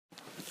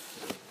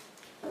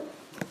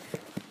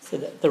So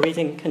the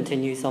reading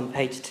continues on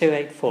page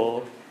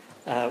 284,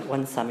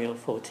 1 Samuel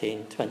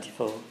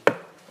 14:24.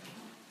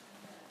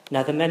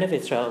 Now the men of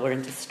Israel were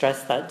in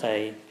distress that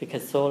day,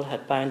 because Saul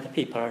had bound the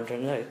people under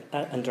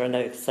an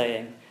oath,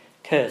 saying,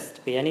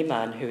 "Cursed be any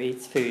man who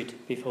eats food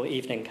before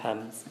evening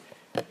comes,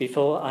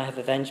 before I have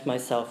avenged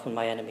myself on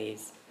my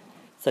enemies."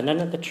 So none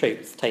of the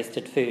troops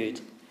tasted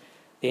food.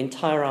 The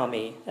entire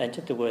army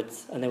entered the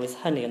woods, and there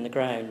was honey on the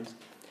ground.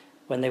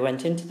 When they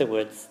went into the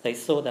woods, they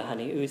saw the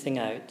honey oozing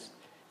out,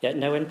 yet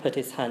no one put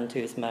his hand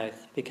to his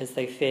mouth, because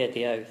they feared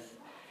the oath.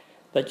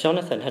 But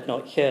Jonathan had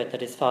not heard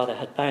that his father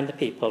had bound the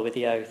people with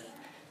the oath,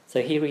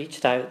 so he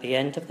reached out the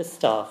end of the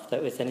staff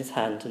that was in his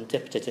hand and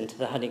dipped it into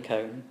the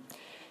honeycomb.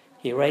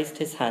 He raised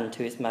his hand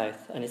to his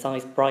mouth, and his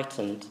eyes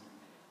brightened.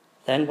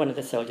 Then one of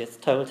the soldiers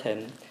told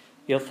him,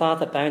 "Your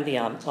father bound the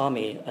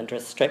army under a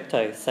strict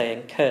oath,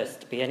 saying,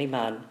 'Cursed be any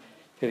man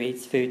who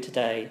eats food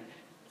today.'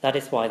 That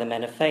is why the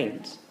men are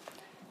faint."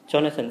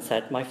 Jonathan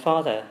said, "My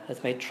father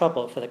has made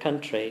trouble for the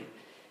country.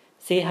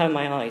 See how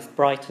my eyes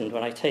brightened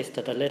when I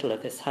tasted a little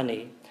of this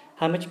honey.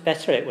 How much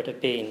better it would have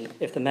been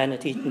if the men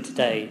had eaten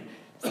today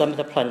some of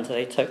the plunder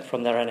they took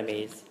from their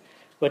enemies.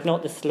 Would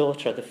not the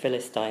slaughter of the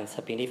Philistines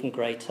have been even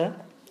greater?"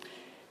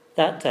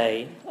 That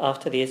day,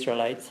 after the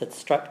Israelites had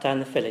struck down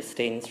the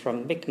Philistines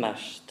from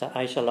Michmash to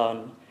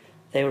Aijalon,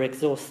 they were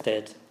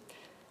exhausted.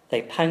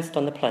 They pounced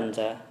on the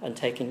plunder, and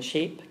taking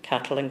sheep,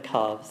 cattle, and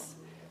calves,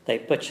 they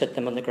butchered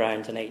them on the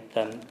ground and ate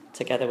them,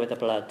 together with the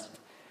blood.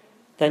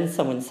 Then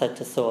someone said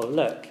to Saul,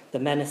 "Look, the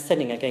men are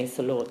sinning against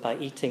the Lord by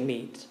eating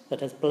meat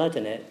that has blood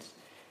in it."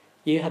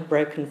 "You have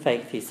broken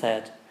faith," he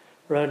said.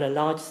 "Roll a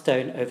large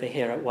stone over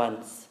here at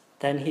once."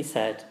 Then he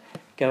said,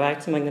 "Go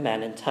out among the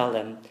men and tell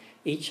them,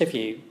 'Each of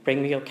you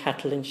bring me your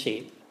cattle and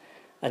sheep,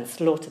 and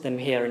slaughter them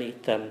here and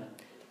eat them.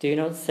 Do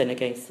not sin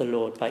against the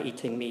Lord by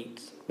eating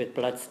meat with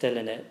blood still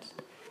in it.'"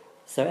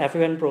 So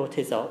everyone brought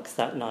his ox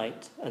that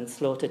night and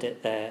slaughtered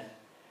it there.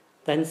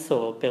 Then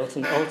Saul built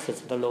an altar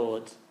to the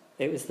Lord.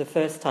 It was the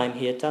first time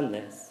he had done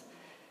this.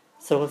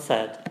 Saul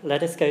said,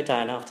 "Let us go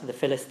down after the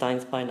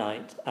Philistines by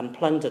night and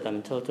plunder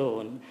them till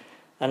dawn,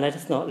 and let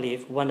us not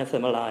leave one of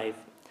them alive."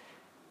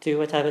 "Do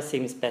whatever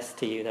seems best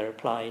to you," they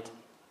replied.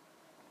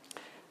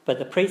 But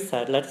the priest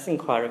said, "Let us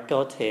inquire of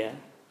God here."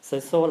 So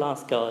Saul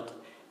asked God,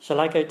 "Shall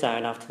I go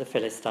down after the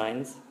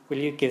Philistines? Will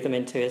you give them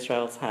into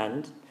Israel's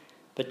hand?"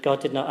 But God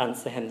did not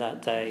answer him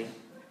that day.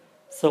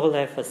 Saul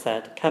therefore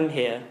said, "Come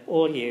here,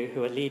 all you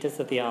who are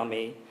leaders of the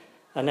army,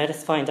 and let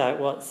us find out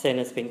what sin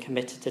has been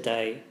committed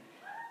today.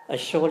 As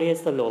surely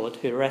as the Lord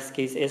who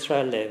rescues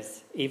Israel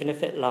lives, even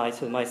if it lies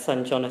with my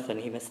son Jonathan,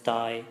 he must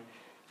die."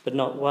 But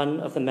not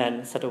one of the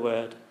men said a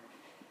word.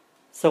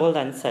 Saul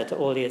then said to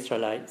all the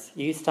Israelites,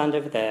 "You stand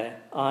over there,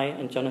 I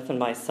and Jonathan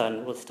my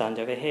son will stand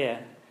over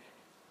here."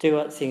 "Do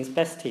what seems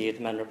best to you,"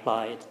 the men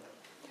replied.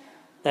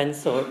 Then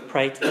Saul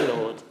prayed to the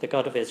Lord, the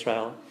God of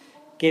Israel,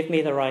 "Give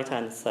me the right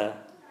answer."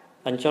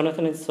 And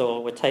Jonathan and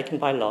Saul were taken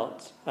by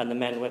lot, and the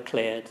men were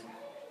cleared.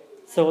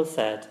 Saul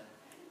said,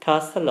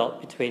 "Cast the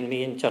lot between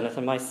me and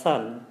Jonathan my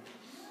son."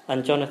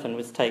 And Jonathan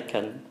was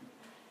taken.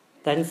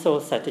 Then Saul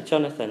said to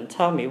Jonathan,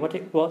 "Tell me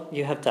what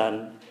you have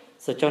done."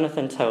 So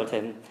Jonathan told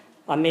him,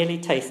 "I merely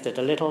tasted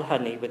a little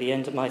honey with the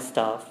end of my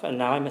staff, and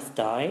now I must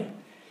die?"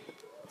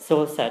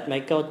 Saul said, "May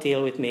God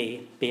deal with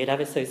me, be it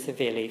ever so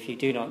severely, if you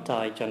do not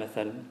die,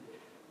 Jonathan."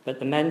 But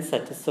the men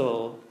said to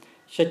Saul,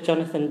 "Should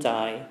Jonathan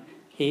die,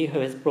 he who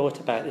has brought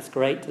about this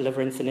great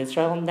deliverance in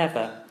Israel?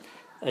 Never.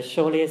 As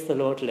surely as the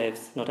Lord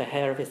lives, not a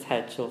hair of his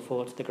head shall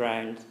fall to the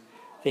ground.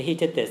 For he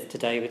did this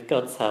today with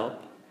God's help."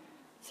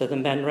 So the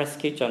men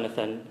rescued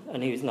Jonathan,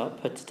 and he was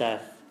not put to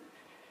death.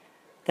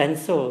 Then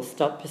Saul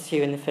stopped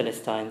pursuing the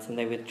Philistines, and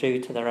they withdrew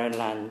to their own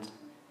land.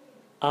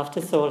 After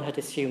Saul had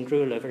assumed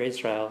rule over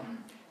Israel,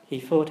 he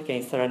fought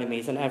against their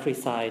enemies on every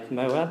side: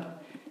 Moab,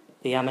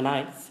 the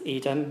Ammonites,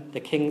 Edom,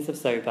 the kings of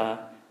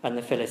Zobah, and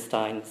the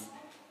Philistines.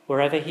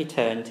 Wherever he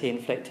turned, he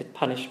inflicted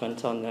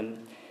punishment on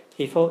them.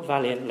 He fought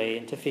valiantly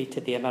and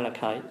defeated the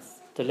Amalekites,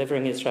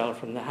 delivering Israel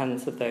from the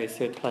hands of those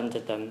who had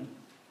plundered them.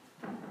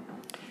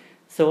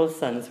 Saul's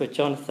sons were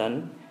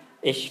Jonathan,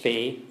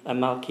 Ishvi,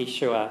 and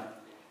Malchi-Shua.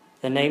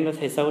 The name of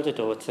his older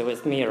daughter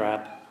was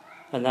Merab,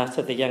 and that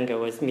of the younger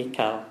was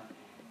Michal.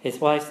 His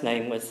wife's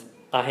name was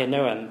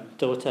Ahinoam,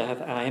 daughter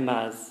of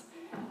Ahimaaz.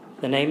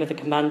 The name of the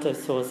commander of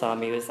Saul's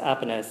army was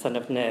Abner, son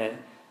of Ner,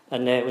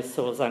 and Ner was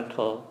Saul's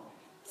uncle.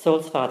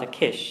 Saul's father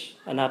Kish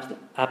and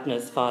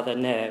Abner's father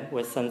Ner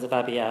were sons of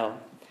Abiel.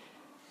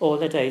 All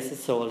the days of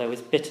Saul there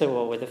was bitter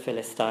war with the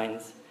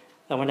Philistines,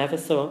 and whenever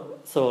Saul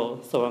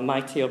saw a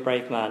mighty or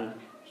brave man,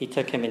 he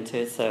took him into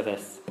his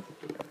service.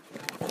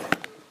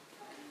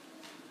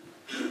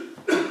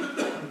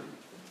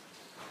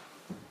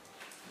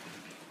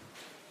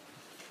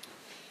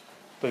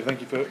 So thank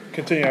you for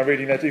continuing our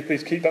reading there. Do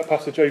please keep that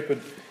passage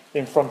open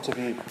in front of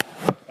you,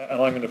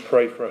 and I'm going to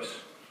pray for us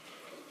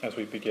as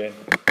we begin.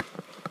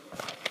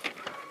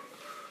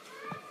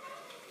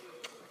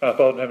 Our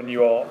Father in heaven,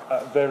 you are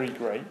very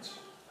great,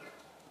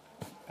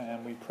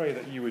 and we pray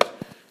that you would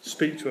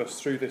speak to us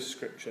through this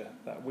scripture,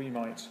 that we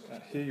might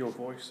hear your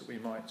voice, that we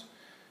might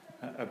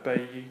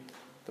obey you,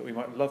 that we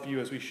might love you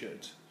as we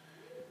should,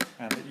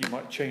 and that you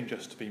might change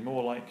us to be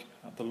more like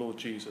the Lord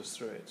Jesus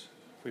through it.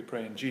 We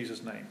pray in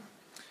Jesus' name.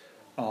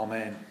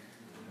 Amen.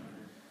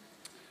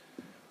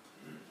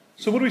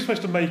 So what are we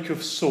supposed to make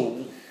of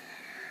Saul?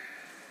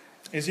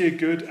 Is he a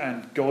good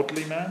and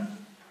godly man?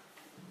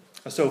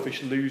 A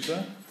selfish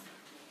loser?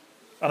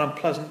 An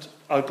unpleasant,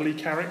 ugly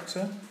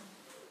character?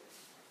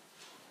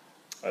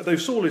 Though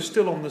Saul is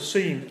still on the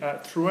scene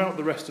throughout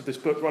the rest of this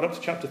book, right up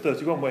to chapter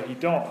 31 where he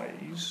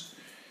dies,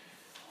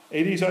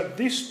 it is at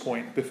this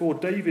point, before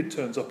David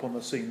turns up on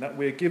the scene, that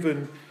we're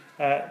given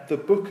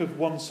the book of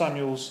 1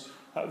 Samuel's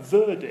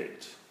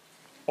verdict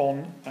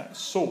on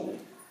Saul.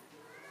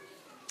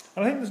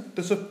 And I think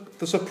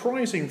the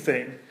surprising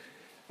thing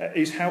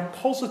is how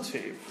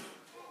positive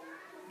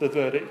the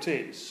verdict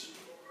is.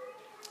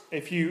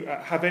 If you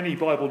have any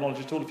Bible knowledge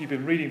at all, if you've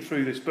been reading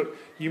through this book,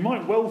 you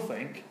might well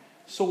think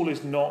Saul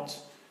is not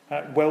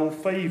well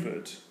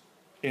favoured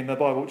in the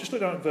Bible. Just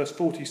look down at verse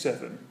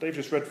 47. Dave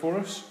just read for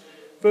us.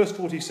 Verse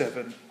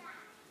 47.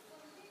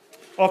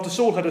 After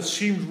Saul had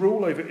assumed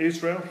rule over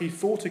Israel, he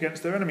fought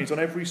against their enemies on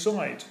every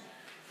side.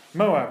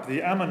 Moab,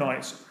 the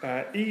Ammonites,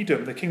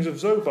 Edom, the kings of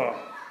Zobah,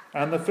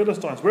 and the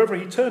Philistines. Wherever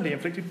he turned, he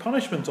inflicted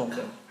punishment on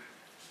them.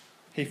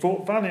 He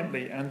fought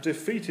valiantly and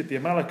defeated the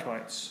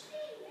Amalekites,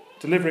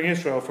 delivering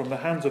Israel from the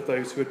hands of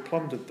those who had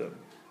plundered them.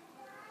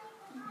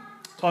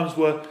 Times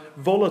were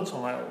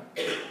volatile.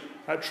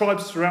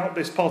 Tribes throughout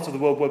this part of the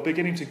world were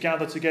beginning to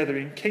gather together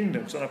in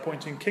kingdoms and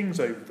appointing kings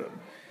over them.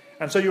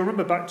 And so you'll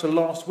remember back to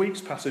last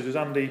week's passage as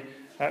Andy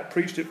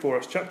preached it for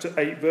us, chapter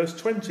 8, verse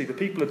 20. The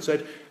people had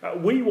said,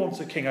 we want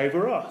a king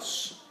over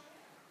us.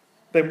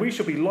 Then we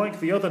shall be like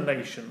the other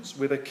nations,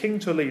 with a king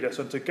to lead us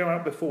and to go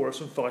out before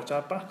us and fight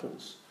our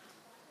battles.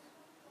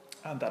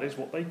 And that is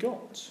what they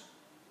got.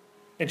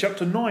 In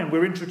chapter 9,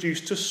 we're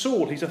introduced to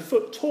Saul. He's a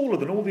foot taller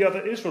than all the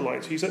other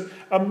Israelites. He's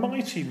a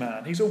mighty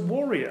man. He's a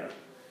warrior.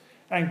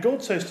 And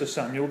God says to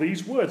Samuel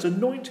these words,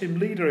 anoint him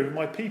leader over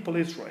my people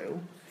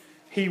Israel.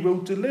 He will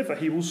deliver,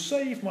 he will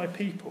save my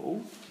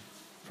people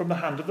from the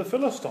hand of the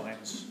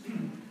Philistines.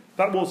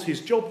 That was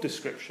his job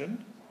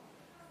description,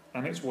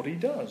 and it's what he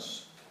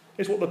does.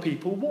 It's what the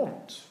people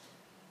want.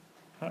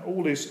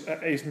 All is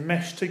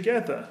meshed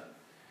together.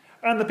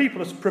 And the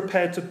people are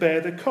prepared to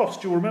bear the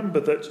cost. You'll remember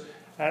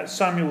that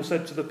Samuel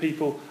said to the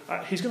people,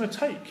 he's going to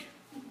take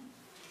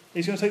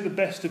the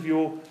best of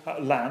your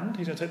land,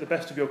 he's going to take the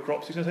best of your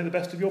crops, he's going to take the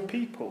best of your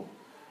people.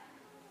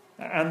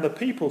 And the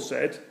people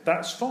said,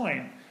 that's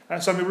fine.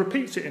 And Samuel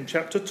repeats it in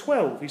chapter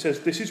 12. He says,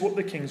 this is what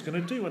the king's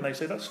going to do. And they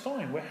say, that's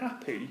fine, we're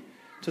happy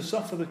to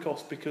suffer the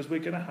cost because we're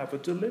going to have a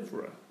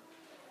deliverer.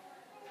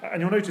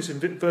 And you'll notice in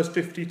verse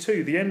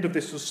 52, the end of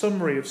this was a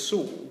summary of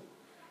Saul.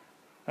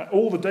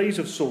 All the days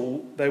of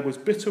Saul, there was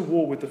bitter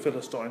war with the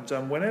Philistines,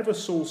 and whenever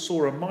Saul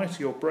saw a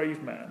mighty or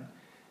brave man,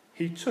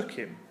 he took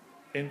him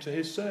into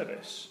his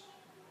service.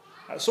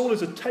 Saul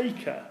is a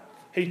taker.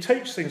 He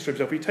takes things for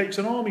himself. He takes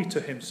an army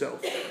to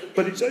himself.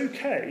 But it's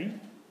okay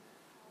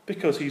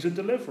because he's a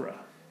deliverer.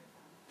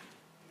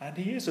 And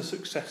he is a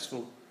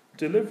successful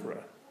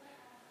deliverer.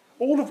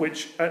 All of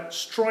which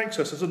strikes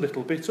us as a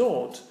little bit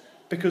odd,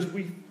 because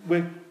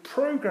we're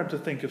programmed to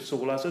think of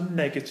Saul as a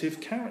negative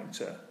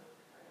character.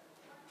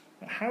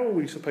 How are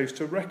we supposed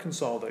to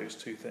reconcile those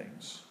two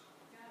things?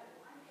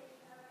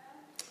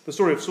 The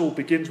story of Saul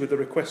begins with a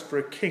request for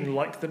a king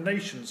like the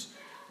nations,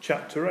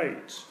 chapter 8.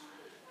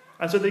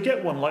 And so they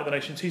get one like the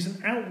nations. He's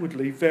an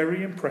outwardly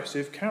very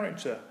impressive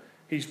character.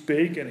 He's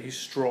big and he's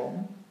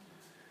strong.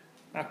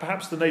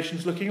 Perhaps the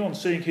nations looking on,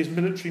 seeing his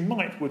military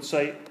might, would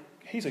say,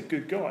 he's a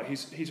good guy.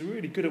 He's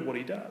really good at what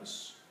he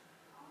does.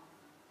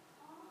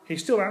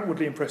 He's still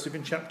outwardly impressive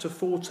in chapter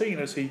 14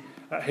 as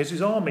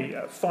his army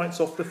fights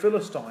off the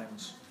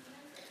Philistines.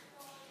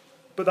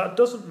 But that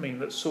doesn't mean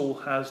that Saul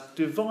has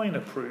divine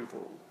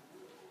approval.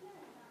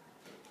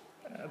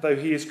 Though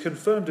he is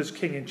confirmed as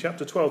king in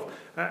chapter 12,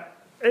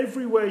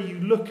 everywhere you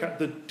look at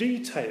the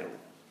detail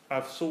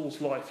of Saul's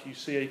life, you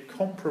see a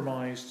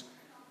compromised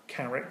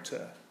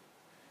character.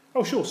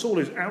 Oh, sure, Saul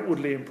is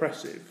outwardly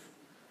impressive.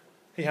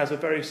 He has a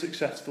very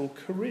successful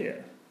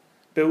career,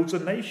 builds a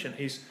nation.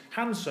 He's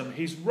handsome,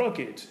 he's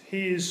rugged.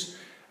 He is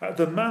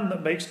the man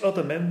that makes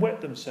other men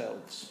wet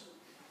themselves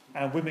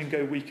and women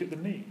go weak at the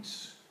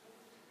knees.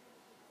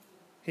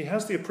 He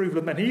has the approval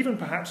of men. He even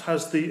perhaps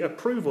has the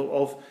approval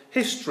of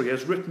history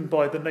as written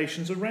by the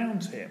nations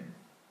around him.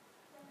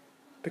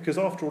 Because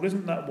after all,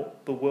 isn't that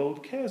what the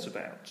world cares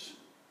about?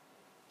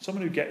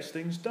 Someone who gets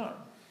things done.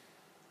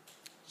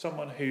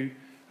 Someone who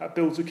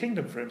builds a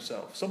kingdom for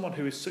himself. Someone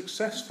who is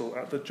successful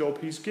at the job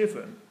he's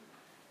given.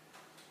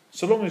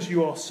 So long as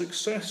you are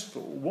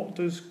successful, what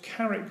does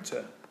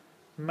character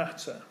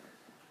matter?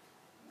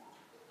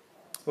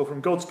 Well,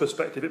 from God's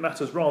perspective, it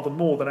matters rather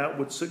more than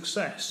outward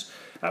success.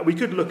 We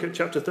could look at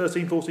chapter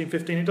 13, 14,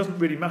 15. It doesn't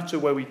really matter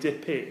where we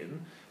dip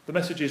in. The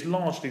message is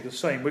largely the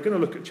same. We're going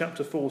to look at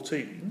chapter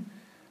 14,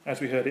 as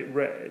we heard it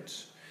read.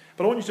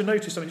 But I want you to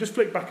notice something. Just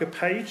flick back a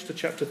page to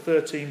chapter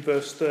 13,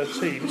 verse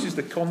 13. This is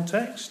the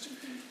context.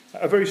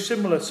 A very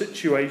similar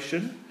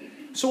situation.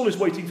 Saul is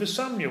waiting for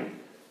Samuel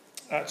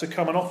to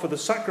come and offer the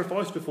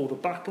sacrifice before the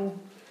battle,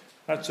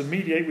 to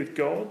mediate with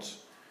God.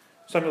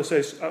 Samuel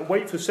says,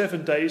 wait for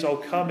 7 days, I'll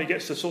come. He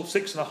gets to sort of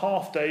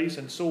 6.5 days,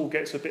 and Saul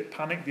gets a bit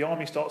panicked. The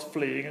army starts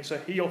fleeing, and so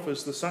he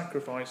offers the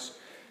sacrifice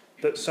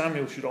that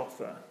Samuel should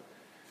offer.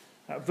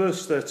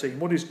 Verse 13,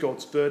 what is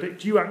God's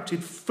verdict? You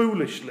acted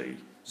foolishly,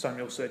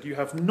 Samuel said. You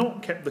have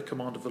not kept the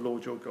command of the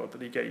Lord your God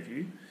that he gave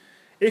you.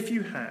 If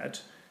you had,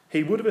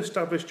 he would have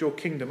established your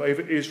kingdom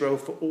over Israel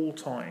for all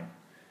time.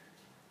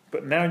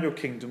 But now your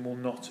kingdom will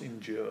not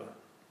endure.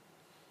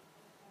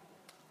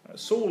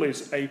 Saul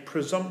is a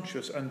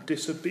presumptuous and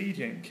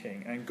disobedient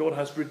king, and God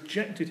has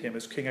rejected him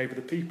as king over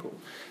the people.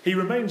 He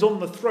remains on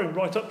the throne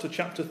right up to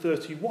chapter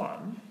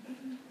 31,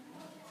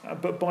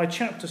 but by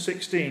chapter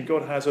 16,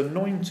 God has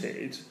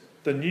anointed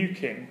the new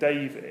king,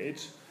 David,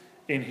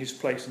 in his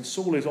place, and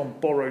Saul is on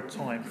borrowed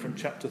time from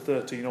chapter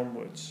 13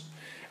 onwards.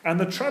 And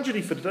the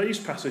tragedy for today's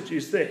passage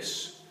is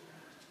this,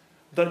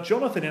 that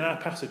Jonathan in our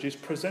passage is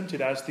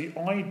presented as the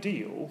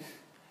ideal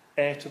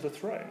heir to the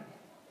throne.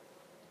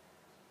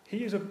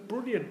 He is a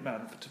brilliant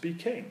man to be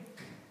king.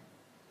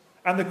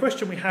 And the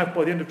question we have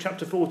by the end of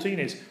chapter 14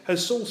 is,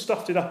 has Saul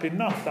stuffed it up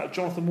enough that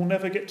Jonathan will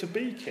never get to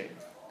be king?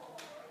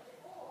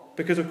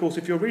 Because, of course,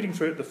 if you're reading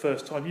through it the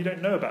first time, you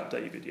don't know about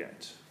David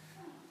yet.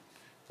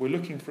 We're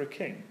looking for a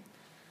king.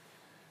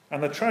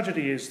 And the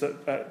tragedy is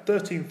that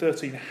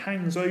 13:13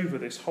 hangs over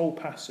this whole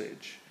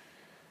passage,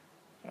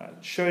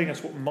 showing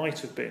us what might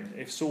have been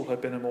if Saul had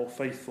been a more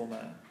faithful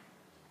man.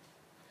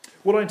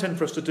 What I intend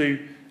for us to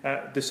do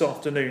this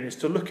afternoon is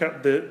to look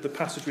at the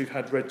passage we've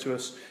had read to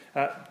us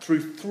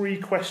through 3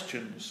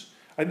 questions.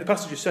 I think the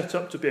passage is set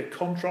up to be a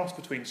contrast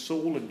between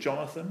Saul and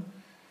Jonathan.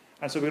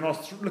 And so we're going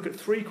to look at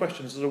 3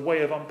 questions as a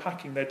way of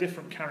unpacking their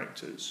different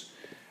characters.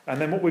 And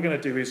then what we're going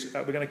to do is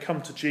we're going to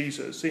come to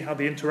Jesus, see how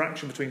the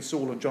interaction between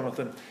Saul and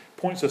Jonathan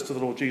points us to the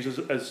Lord Jesus,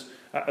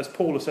 as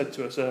Paul has said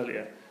to us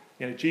earlier.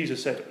 You know,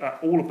 Jesus said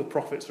all of the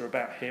prophets are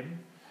about him,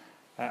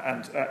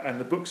 and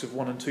the books of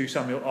 1 and 2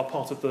 Samuel are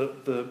part of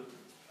the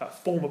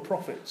former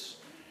prophets,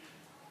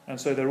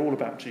 and so they're all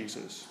about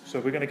Jesus. So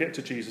we're going to get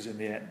to Jesus in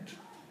the end.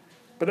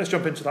 But let's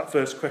jump into that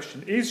first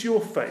question. Is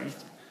your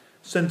faith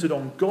centred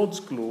on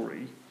God's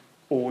glory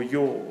or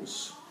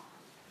yours?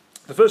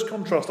 The first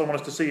contrast I want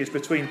us to see is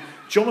between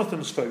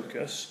Jonathan's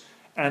focus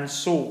and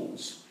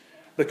Saul's.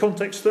 The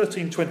context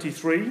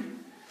 13:23,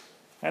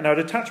 and now a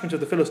detachment of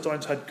the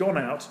Philistines had gone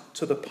out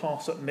to the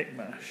pass at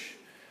Michmash.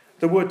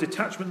 The word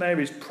detachment there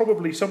is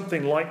probably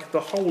something like the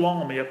whole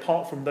army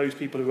apart from those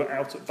people who are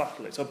out at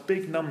battle. It's a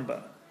big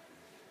number.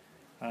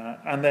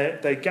 And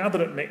they gathered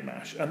at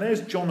Michmash. And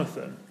there's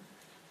Jonathan,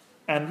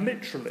 and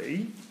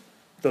literally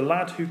the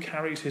lad who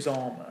carries his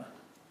armour.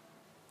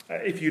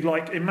 If you'd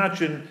like,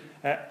 imagine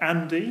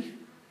Andy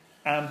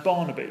and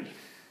Barnaby.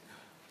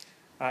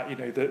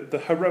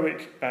 The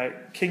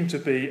heroic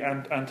king-to-be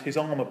and his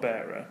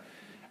armour-bearer.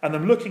 And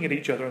them looking at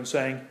each other and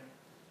saying,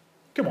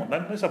 come on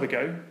then, let's have a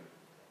go.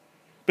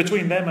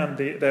 Between them and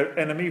their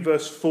enemy,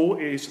 verse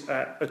 4 is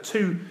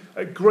 2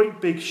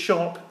 great big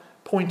sharp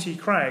pointy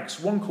crags,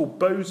 one called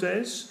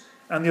Bozez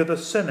and the other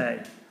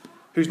Seneh,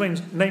 whose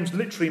names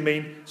literally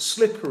mean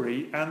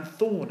slippery and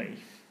thorny.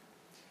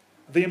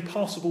 The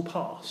impassable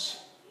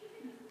pass.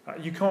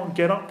 You can't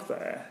get up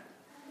there.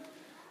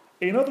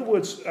 In other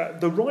words,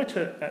 the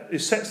writer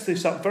sets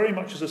this up very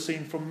much as a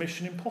scene from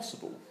Mission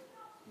Impossible.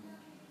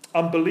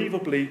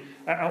 Unbelievably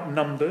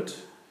outnumbered.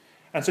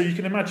 And so you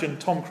can imagine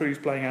Tom Cruise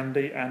playing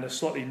Andy and a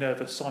slightly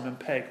nervous Simon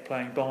Pegg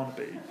playing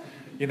Barnaby,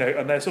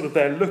 and they're sort of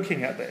there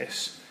looking at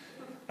this.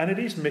 And it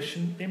is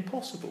Mission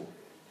Impossible.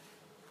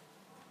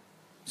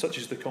 Such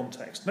is the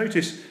context.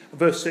 Notice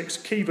verse 6,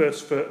 key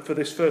verse for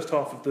this first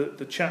half of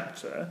the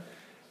chapter,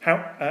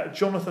 how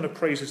Jonathan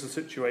appraises the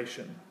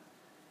situation.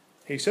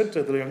 He said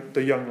to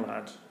the young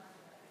lad,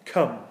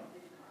 come,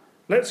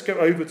 let's go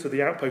over to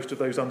the outpost of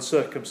those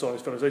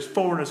uncircumcised fellows, those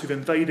foreigners who've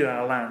invaded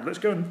our land. Let's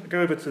go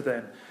over to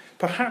them.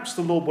 Perhaps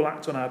the Lord will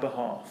act on our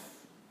behalf.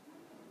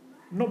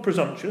 Not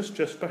presumptuous,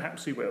 just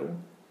perhaps he will.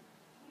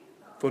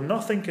 For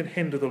nothing can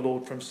hinder the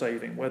Lord from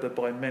saving, whether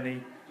by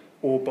many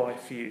or by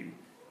few.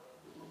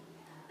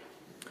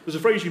 There's a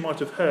phrase you might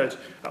have heard,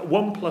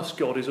 1 plus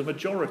God is a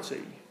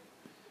majority.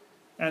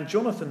 And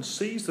Jonathan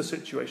sees the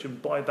situation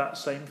by that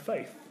same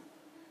faith.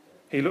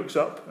 He looks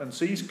up and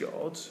sees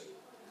God,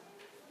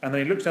 and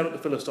then he looks down at the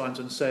Philistines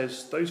and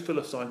says, those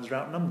Philistines are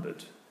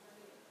outnumbered,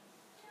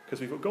 because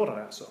we've got God on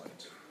our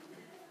side.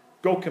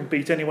 God can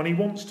beat anyone he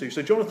wants to.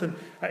 So Jonathan,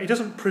 he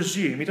doesn't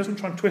presume, he doesn't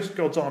try and twist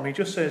God's arm, he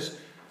just says,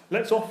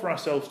 let's offer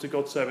ourselves to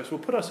God's service. We'll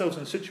put ourselves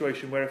in a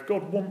situation where if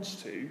God wants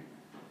to,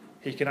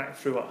 he can act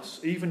through us,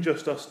 even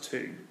just us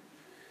two.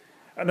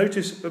 And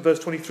notice verse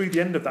 23, the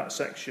end of that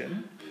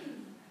section.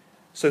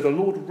 So the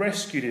Lord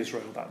rescued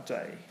Israel that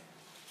day,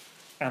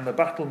 and the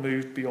battle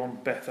moved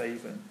beyond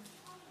Beth-aven.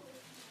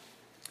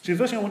 See, the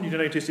first thing I want you to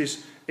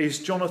notice is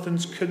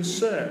Jonathan's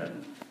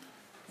concern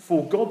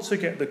for God to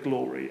get the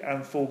glory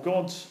and for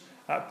God's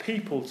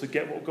people to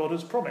get what God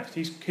has promised.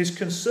 His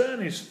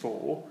concern is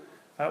for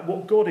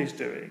what God is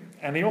doing,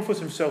 and he offers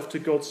himself to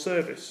God's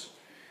service.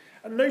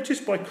 And notice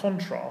by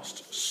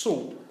contrast,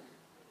 Saul.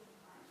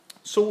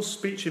 Saul's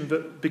speech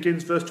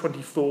begins verse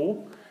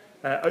 24,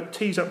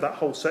 tees up that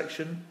whole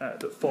section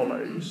that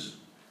follows.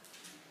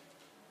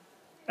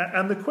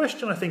 And the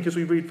question, I think, as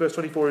we read verse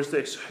 24 is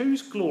this: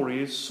 whose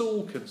glory is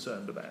Saul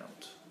concerned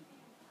about?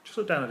 Just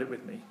look down at it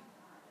with me.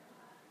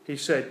 He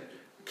said,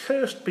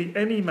 "Cursed be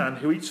any man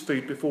who eats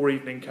food before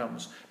evening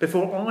comes,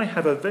 before I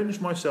have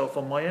avenged myself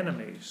on my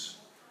enemies."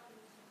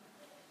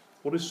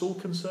 What is Saul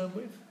concerned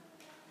with?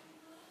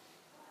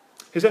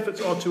 His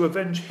efforts are to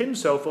avenge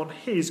himself on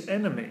his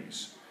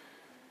enemies.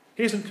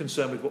 He isn't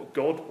concerned with what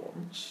God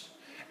wants.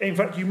 In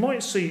fact, you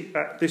might see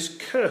this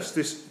curse,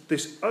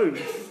 this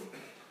oath,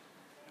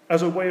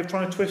 as a way of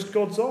trying to twist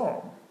God's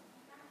arm.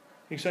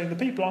 He's saying, the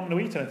people aren't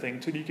going to eat anything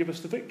until you give us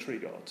the victory,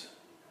 God.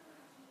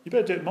 You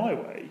better do it my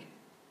way.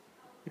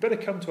 You better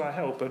come to our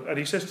help. And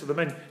he says to the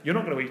men, you're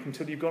not going to eat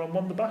until you've gone and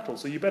won the battle,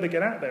 so you better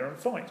get out there and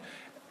fight.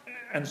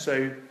 And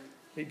so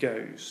it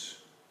goes.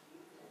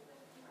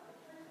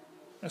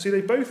 And see,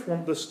 they both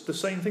want the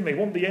same thing. They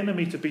want the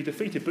enemy to be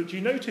defeated. But do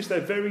you notice they're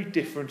very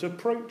different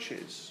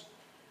approaches?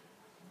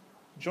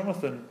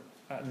 Jonathan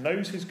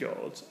knows his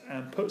God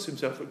and puts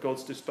himself at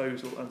God's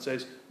disposal and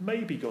says,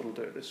 maybe God will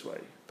do it this way.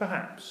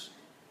 Perhaps.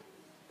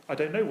 I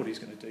don't know what he's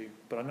going to do,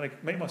 but I'm going to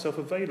make myself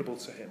available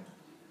to him.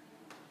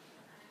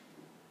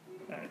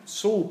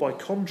 Saul, by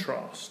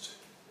contrast,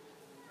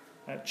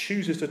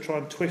 chooses to try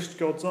and twist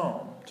God's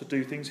arm to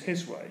do things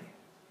his way.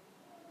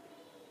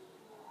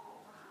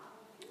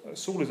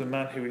 Saul is a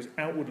man who is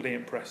outwardly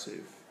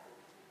impressive.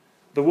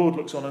 The world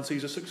looks on and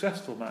sees a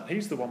successful man.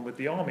 He's the one with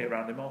the army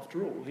around him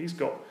after all. He's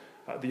got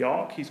the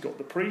ark, he's got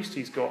the priest,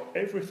 he's got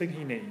everything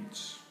he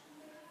needs.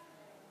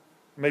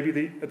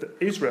 Maybe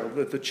Israel,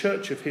 the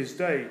church of his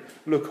day,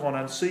 look on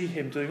and see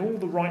him doing all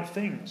the right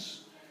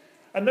things.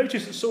 And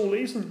notice that Saul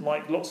isn't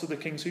like lots of the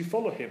kings who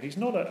follow him. He's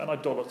not an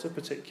idolater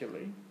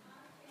particularly.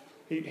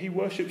 He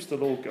worships the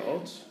Lord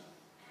God.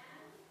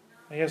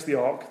 He has the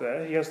ark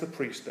there, he has the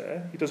priest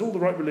there, he does all the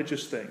right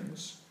religious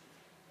things.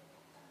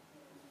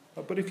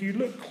 But if you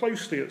look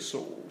closely at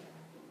Saul,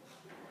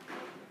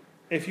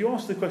 if you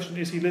ask the question,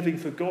 is he living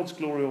for God's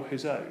glory or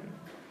his own,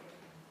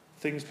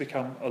 things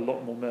become a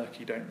lot more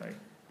murky, don't they?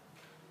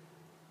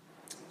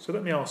 So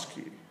let me ask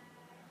you,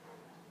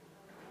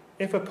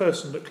 if a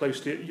person looked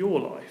closely at your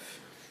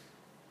life,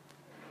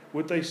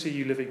 would they see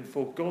you living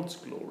for God's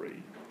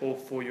glory or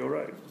for your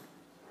own?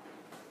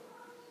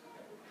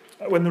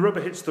 When the rubber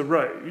hits the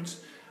road,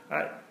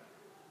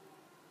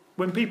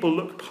 when people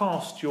look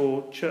past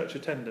your church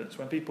attendance,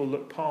 when people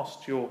look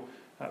past your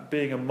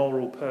being a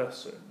moral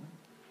person,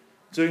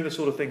 doing the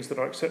sort of things that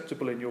are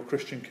acceptable in your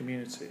Christian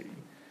community,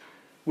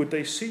 would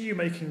they see you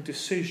making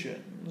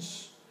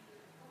decisions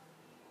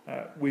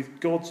with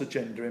God's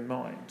agenda in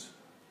mind?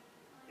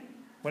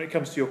 When it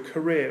comes to your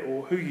career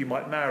or who you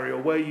might marry or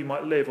where you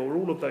might live or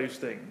all of those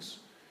things,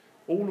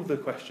 all of the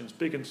questions,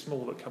 big and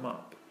small, that come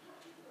up,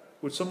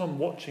 would someone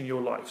watching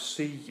your life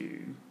see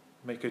you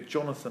make a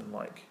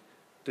Jonathan-like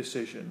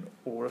decision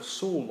or a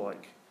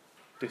Saul-like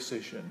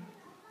decision?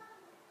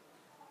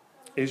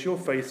 Is your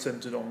faith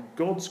centred on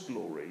God's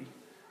glory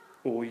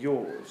or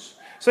yours?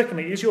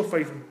 Secondly, is your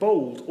faith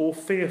bold or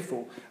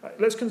fearful?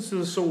 Let's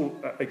consider Saul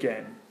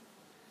again.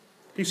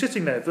 He's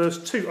sitting there,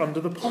 verse 2, under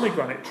the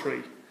pomegranate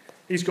tree.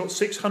 He's got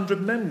 600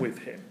 men with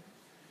him.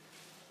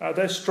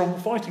 They're strong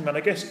fighting men. I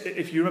guess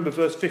if you remember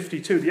verse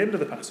 52, the end of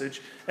the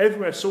passage,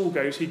 everywhere Saul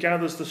goes, he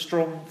gathers the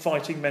strong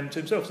fighting men to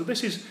himself. So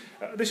this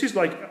is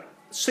like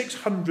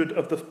 600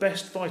 of the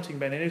best fighting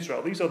men in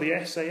Israel. These are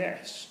the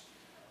SAS.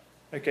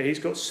 Okay, he's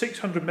got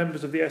 600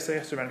 members of the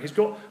SAS around him. He's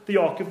got the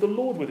Ark of the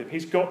Lord with him.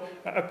 He's got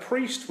a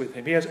priest with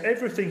him. He has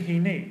everything he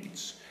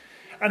needs.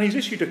 And he's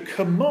issued a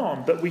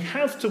command that we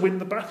have to win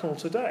the battle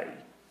today.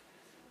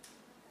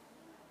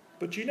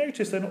 But do you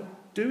notice they're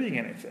not doing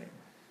anything?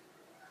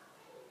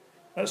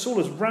 Saul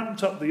has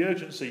ramped up the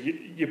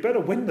urgency. You better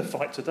win the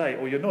fight today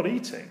or you're not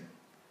eating.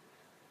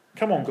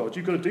 Come on, God,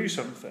 you've got to do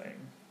something.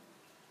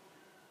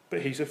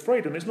 But he's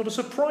afraid, and it's not a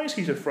surprise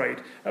he's afraid.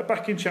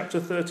 Back in chapter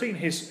 13,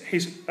 his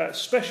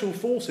special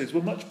forces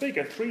were much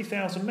bigger,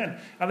 3,000 men,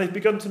 and they've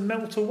begun to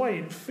melt away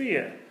in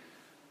fear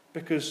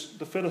because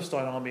the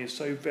Philistine army is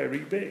so very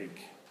big.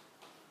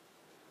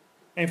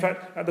 In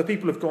fact, the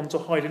people have gone to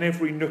hide in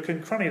every nook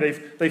and cranny.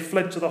 They've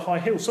fled to the high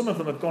hills. Some of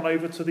them have gone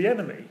over to the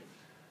enemy.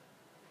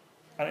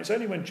 And it's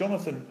only when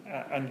Jonathan,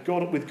 and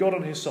God, with God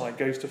on his side,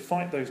 goes to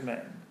fight those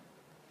men,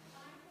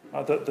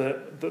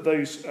 that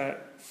those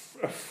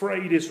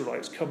afraid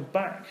Israelites come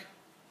back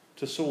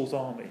to Saul's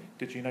army.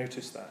 Did you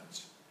notice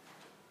that?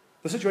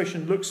 The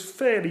situation looks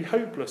fairly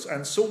hopeless,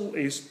 and Saul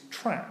is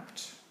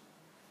trapped.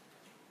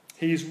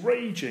 He is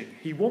raging.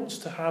 He wants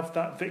to have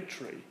that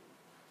victory,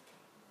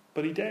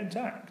 but he daren't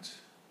act,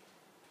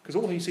 because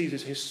all he sees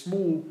is his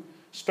small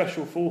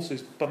special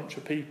forces bunch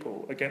of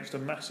people against a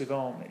massive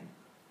army.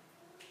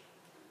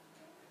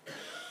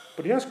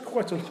 But he has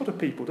quite a lot of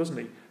people, doesn't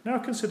he? Now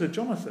consider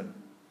Jonathan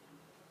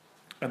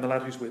and the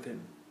lad who's with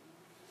him.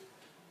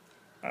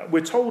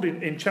 We're told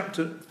in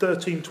chapter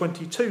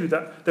 13:22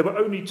 that there were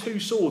only 2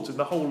 swords in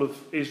the whole of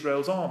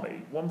Israel's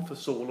army, one for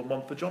Saul and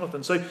one for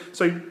Jonathan. So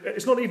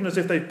it's not even as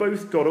if they've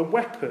both got a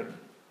weapon.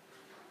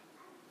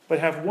 They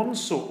have one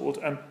sword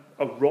and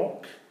a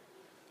rock,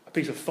 a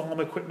piece of farm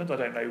equipment. I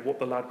don't know what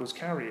the lad was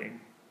carrying,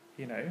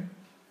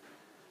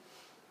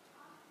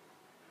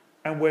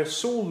 And where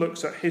Saul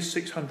looks at his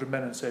 600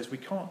 men and says, we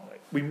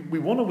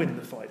want to win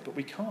the fight, but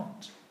we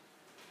can't.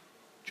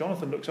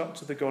 Jonathan looks up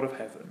to the God of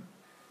heaven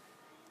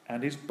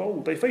and is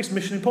bold. They face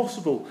mission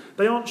impossible.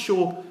 They aren't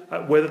sure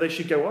whether they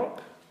should go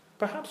up.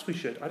 Perhaps we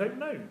should. I don't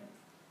know.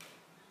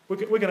 We're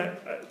going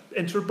to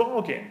enter a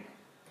bargain.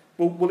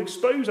 We'll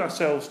expose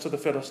ourselves to the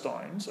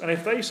Philistines, and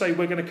if they say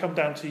we're going to come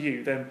down to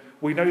you, then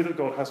we know that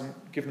God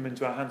hasn't given them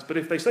into our hands. But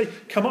if they say,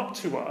 come up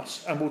to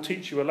us and we'll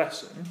teach you a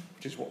lesson,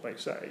 which is what they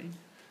say,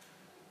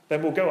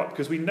 then we'll go up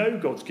because we know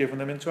God's given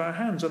them into our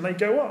hands, and they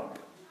go up.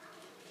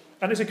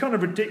 And it's a kind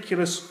of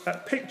ridiculous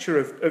picture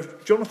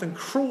of Jonathan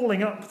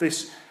crawling up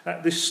this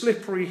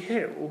slippery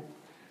hill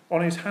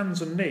on his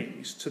hands and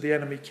knees to the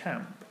enemy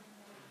camp.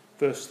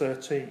 Verse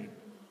 13.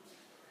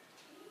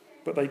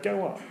 But they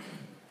go up.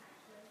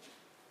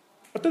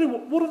 I don't know,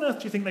 what on earth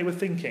do you think they were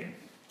thinking?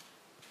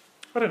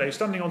 I don't know,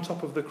 standing on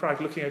top of the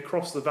crag, looking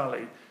across the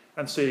valley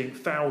and seeing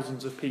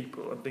thousands of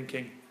people and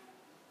thinking,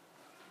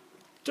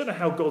 don't know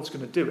how God's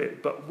going to do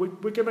it, but we're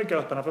going to go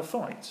up and have a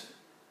fight.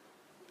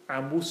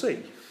 And we'll see.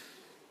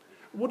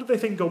 What did they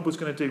think God was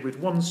going to do with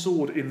one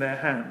sword in their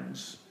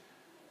hands?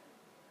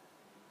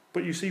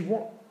 But you see,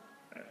 what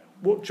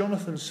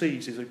Jonathan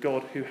sees is a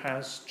God who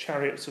has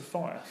chariots of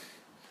fire,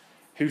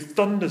 who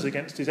thunders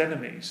against his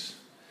enemies,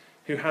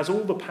 who has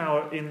all the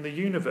power in the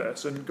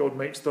universe, and God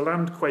makes the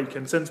land quake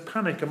and sends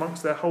panic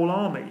amongst their whole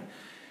army.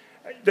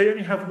 They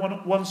only have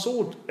one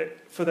sword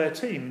for their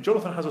team.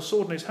 Jonathan has a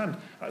sword in his hand.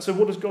 So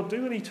what does God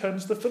do? And he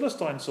turns the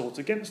Philistine swords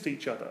against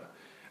each other.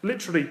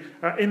 Literally,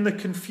 in the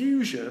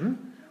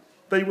confusion,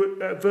 they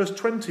were, verse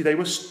 20, they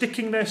were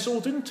sticking their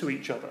swords into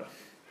each other.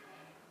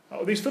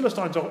 These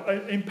Philistines are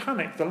in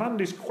panic. The land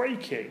is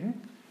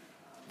quaking.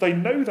 They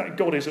know that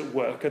God is at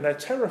work, and they're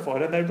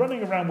terrified, and they're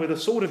running around with a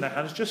sword in their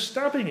hands, just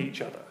stabbing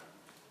each other.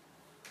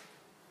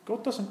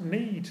 God doesn't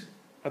need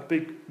a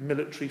big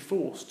military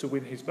force to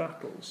win his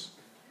battles.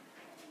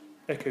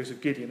 Echoes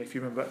of Gideon, if you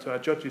remember back to our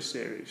Judges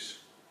series.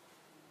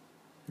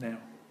 Now,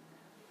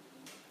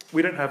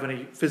 we don't have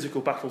any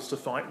physical battles to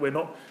fight. We're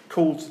not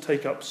called to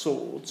take up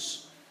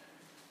swords.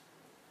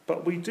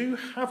 But we do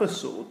have a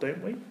sword,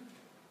 don't we?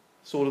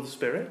 Sword of the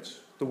Spirit,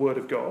 the Word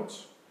of God.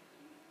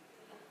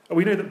 And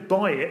we know that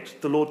by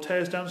it, the Lord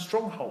tears down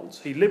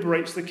strongholds. He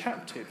liberates the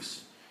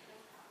captives.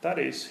 That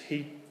is,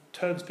 he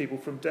turns people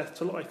from death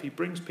to life. He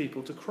brings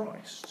people to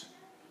Christ.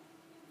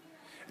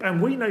 And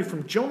we know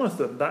from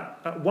Jonathan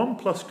that 1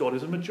 plus God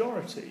is a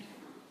majority.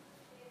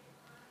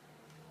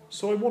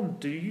 So I wonder,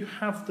 do you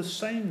have the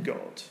same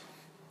God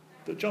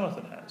that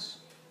Jonathan has?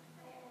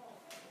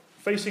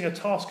 Facing a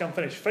task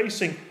unfinished,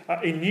 facing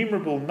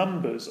innumerable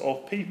numbers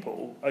of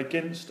people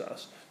against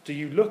us, do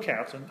you look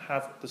out and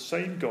have the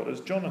same God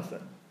as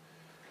Jonathan?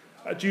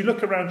 Do you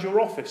look around your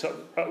office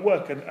at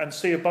work and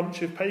see a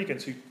bunch of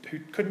pagans who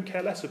couldn't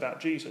care less about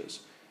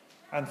Jesus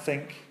and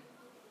think,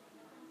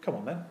 come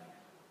on then?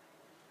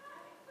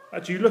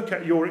 Do you look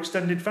at your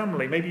extended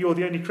family? Maybe you're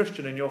the only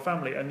Christian in your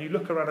family, and you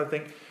look around and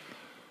think,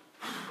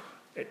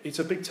 it's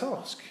a big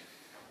task.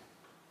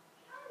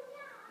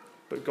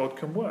 But God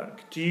can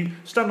work. Do you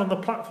stand on the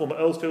platform at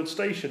Earlsfield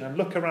Station and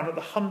look around at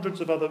the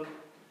hundreds of other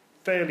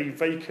fairly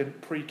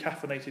vacant,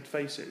 pre-caffeinated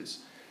faces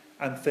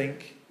and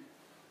think,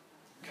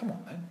 come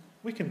on then,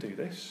 we can do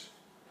this?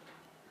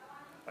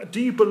 Do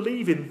you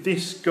believe in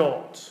this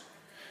God?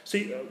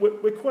 See,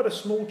 we're quite a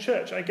small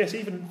church. I guess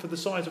even for the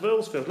size of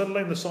Earlsfield, let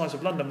alone the size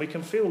of London, we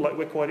can feel like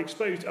we're quite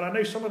exposed. And I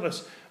know some of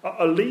us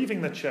are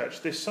leaving the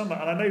church this summer,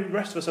 and I know the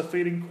rest of us are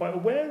feeling quite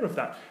aware of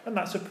that. And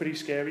that's a pretty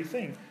scary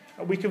thing.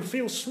 We can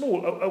feel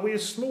small. Are we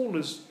as small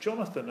as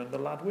Jonathan and the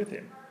lad with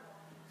him?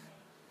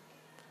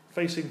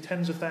 Facing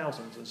tens of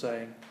thousands and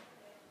saying,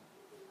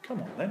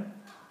 come on then,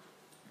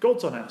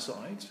 God's on our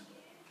side.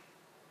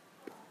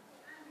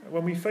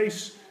 When we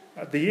face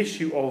the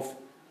issue of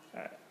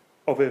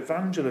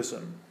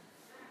evangelism,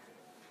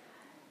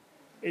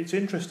 it's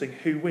interesting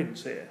who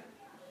wins here.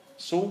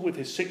 Saul with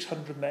his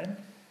 600 men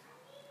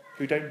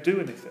who don't do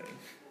anything,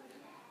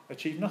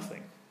 achieve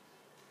nothing.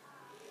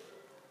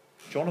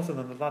 Jonathan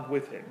and the lad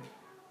with him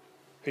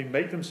who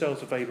make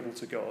themselves available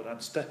to God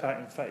and step out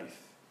in faith,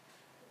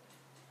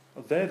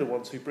 they're the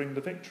ones who bring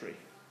the victory.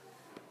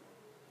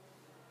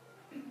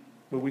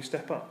 Will we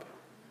step up?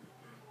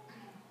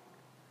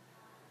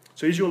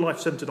 So is your life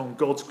centred on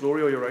God's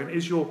glory or your own?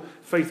 Is your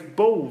faith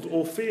bold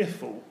or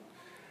fearful?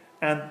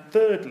 And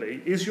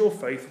thirdly, is your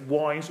faith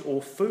wise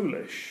or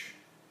foolish?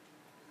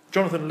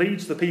 Jonathan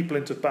leads the people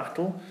into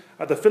battle.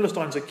 The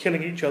Philistines are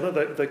killing each other.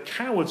 The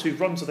cowards who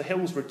run to the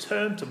hills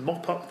return to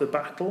mop up the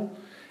battle.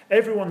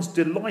 Everyone's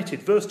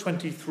delighted. Verse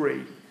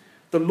 23,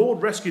 the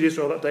Lord rescued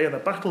Israel that day and the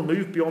battle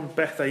moved beyond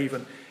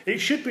Beth-aven. It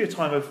should be a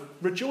time of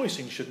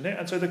rejoicing, shouldn't it?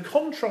 And so the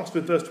contrast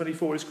with verse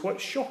 24 is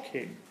quite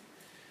shocking.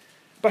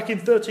 Back in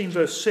 13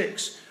 verse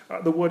 6,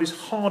 the word is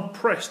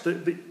hard-pressed.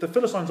 The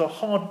Philistines are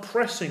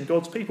hard-pressing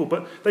God's people,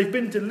 but they've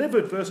been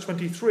delivered, verse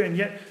 23, and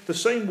yet the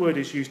same word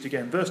is used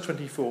again. Verse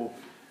 24,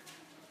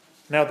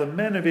 now the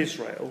men of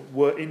Israel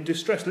were in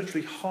distress,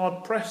 literally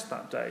hard-pressed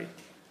that day,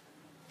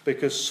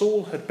 because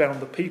Saul had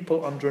bound the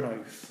people under an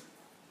oath.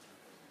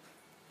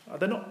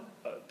 They're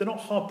not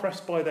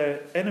hard-pressed by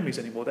their enemies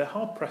anymore, they're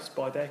hard-pressed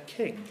by their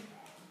king.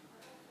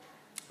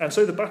 And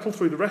so the battle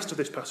through the rest of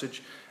this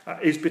passage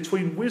is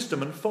between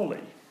wisdom and folly.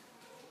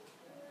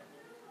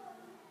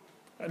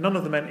 None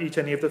of the men eat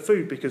any of the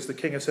food because the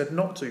king has said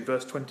not to,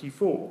 verse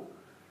 24.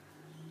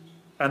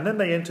 And then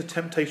they enter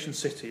Temptation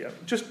City.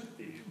 Just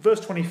verse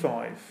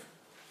 25.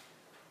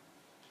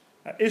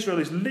 Israel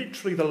is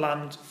literally the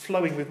land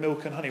flowing with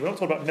milk and honey. We're not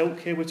talking about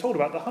milk here, we're told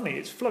about the honey.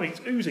 It's flowing, it's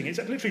oozing, it's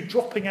literally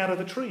dropping out of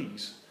the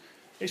trees.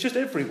 It's just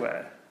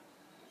everywhere.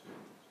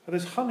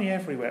 There's honey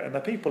everywhere and the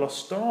people are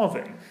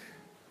starving.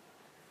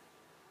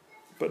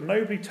 But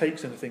nobody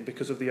takes anything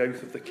because of the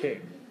oath of the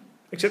king.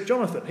 Except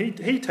Jonathan.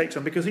 He takes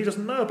them because he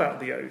doesn't know about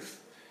the oath.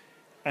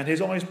 And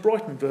his eyes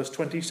brighten, verse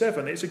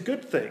 27. It's a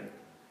good thing.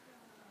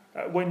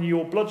 When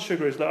your blood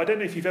sugar is low, I don't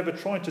know if you've ever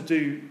tried to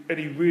do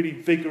any really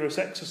vigorous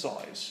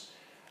exercise.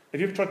 Have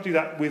you ever tried to do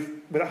that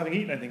without having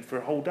eaten anything for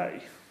a whole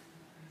day?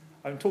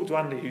 I can talk to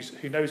Andy,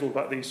 who knows all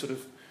about these sort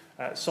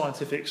of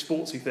scientific,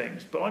 sportsy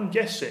things. But I'm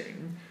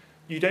guessing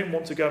you don't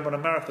want to go and run a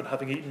marathon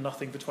having eaten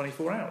nothing for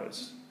 24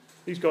 hours.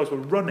 These guys were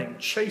running,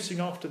 chasing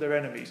after their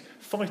enemies,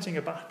 fighting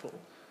a battle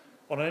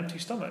on an empty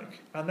stomach,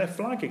 and they're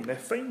flagging, they're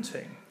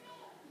fainting.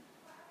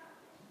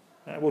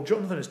 Well,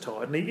 Jonathan is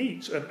tired, and he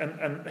eats,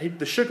 and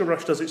the sugar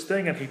rush does its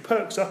thing, and he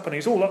perks up, and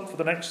he's all up for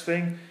the next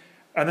thing,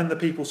 and then the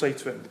people say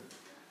to him,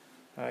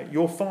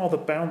 your father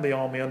bound the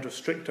army under a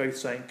strict oath,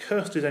 saying,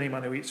 cursed is any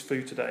man who eats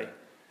food today.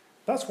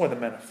 That's why the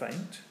men are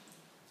faint.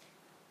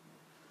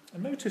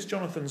 And notice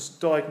Jonathan's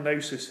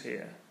diagnosis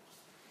here.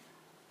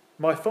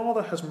 My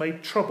father has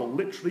made trouble,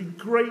 literally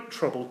great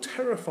trouble,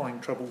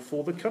 terrifying trouble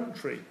for the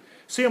country.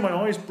 See how my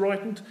eyes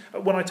brightened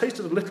when I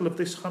tasted a little of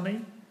this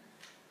honey?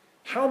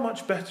 How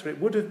much better it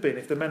would have been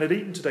if the men had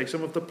eaten today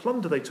some of the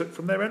plunder they took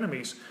from their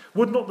enemies.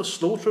 Would not the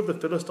slaughter of the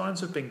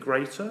Philistines have been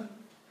greater?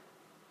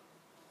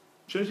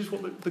 Do you notice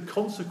what the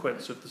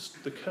consequence of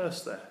the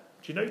curse there?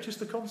 Do you notice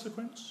the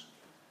consequence?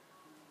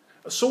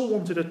 Saul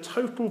wanted a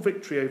total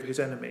victory over his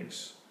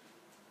enemies.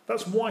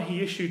 That's why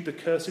he issued the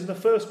curse in the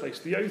first place.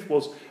 The oath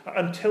was,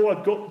 until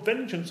I've got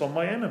vengeance on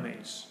my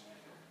enemies.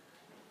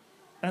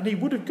 And he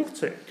would have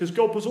got it, because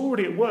God was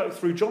already at work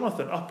through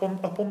Jonathan up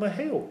on the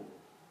hill.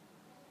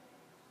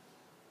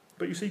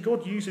 But you see,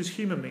 God uses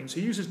human means.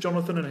 He uses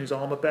Jonathan and his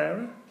armour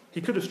bearer.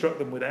 He could have struck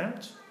them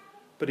without,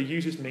 but he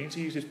uses means,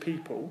 he uses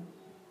people.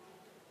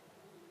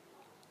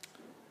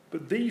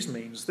 But these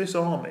means, this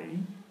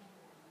army,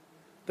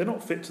 they're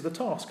not fit to the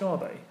task, are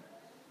they?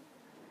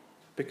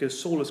 Because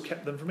Saul has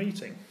kept them from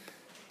eating.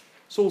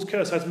 Saul's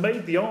curse has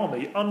made the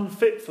army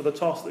unfit for the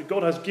task that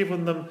God has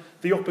given them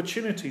the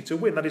opportunity to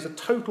win. That is a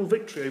total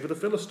victory over the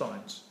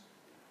Philistines.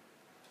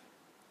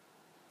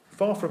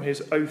 Far from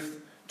his oath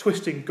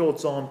twisting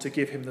God's arm to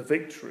give him the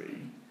victory,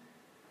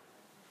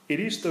 it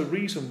is the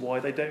reason why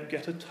they don't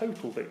get a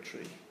total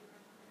victory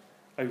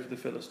over the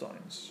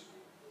Philistines.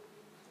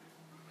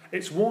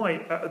 It's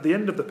why at the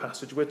end of the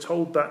passage we're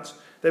told that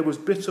there was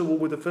bitter war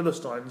with the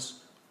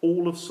Philistines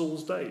all of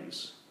Saul's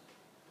days.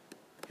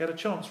 He had a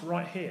chance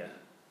right here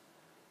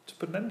to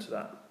put an end to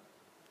that,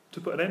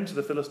 to put an end to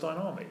the Philistine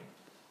army.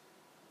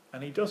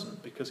 And he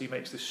doesn't, because he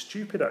makes this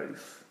stupid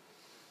oath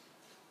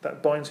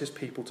that binds his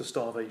people to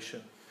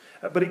starvation.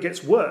 But it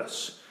gets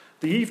worse.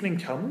 The evening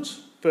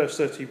comes, verse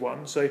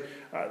 31, so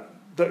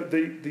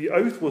the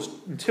oath was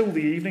until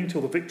the evening,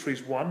 till the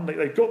victory's won.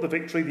 They've got the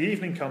victory, the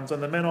evening comes,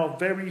 and the men are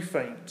very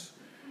faint.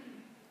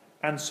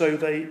 And so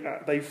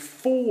they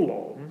fall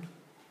on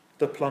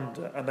the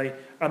plunder,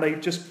 and they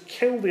just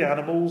kill the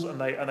animals, and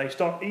they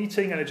start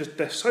eating, and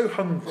they're so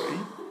hungry,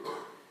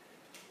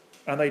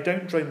 and they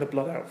don't drain the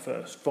blood out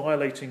first,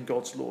 violating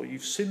God's law.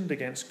 You've sinned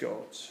against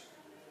God.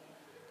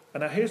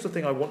 And now here's the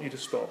thing I want you to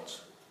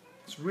spot.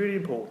 It's really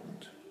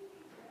important.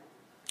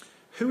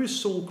 Who is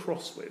Saul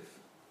cross with?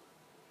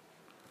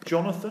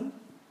 Jonathan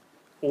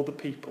or the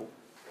people?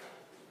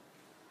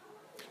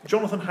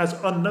 Jonathan has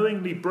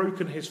unknowingly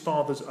broken his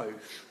father's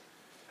oath.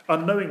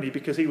 Unknowingly,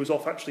 because he was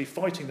off actually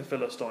fighting the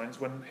Philistines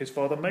when his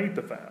father made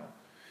the vow.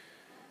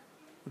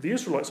 The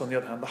Israelites, on the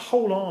other hand, the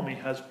whole army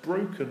has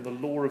broken the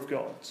law of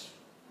God.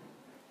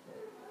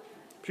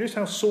 Here's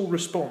how Saul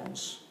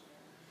responds.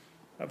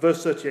 At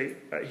verse 38,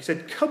 he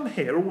said, come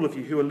here, all of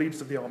you who are leaders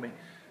of the army.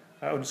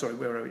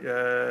 Where are we?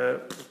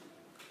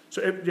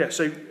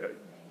 So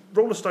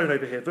roll a stone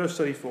over here, verse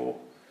 34.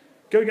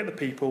 Go and get the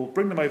people,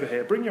 bring them over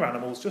here, bring your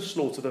animals, just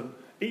slaughter them,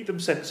 eat them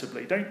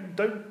sensibly.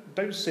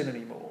 Don't sin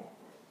anymore.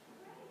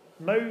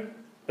 No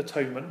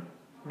atonement,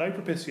 no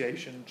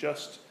propitiation,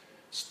 just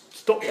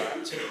stop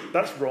that.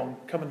 That's wrong,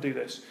 come and do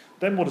this.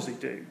 Then what does he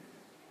do?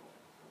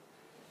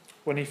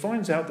 When he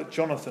finds out that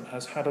Jonathan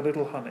has had a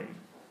little honey,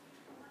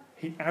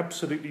 he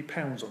absolutely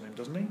pounds on him,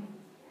 doesn't he?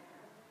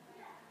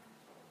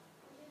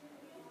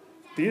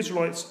 The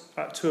Israelites,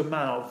 to a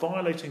man, are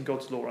violating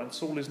God's law, and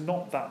Saul is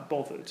not that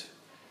bothered,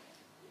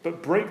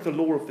 but break the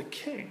law of the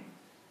king,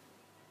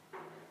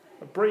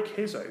 break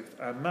his oath,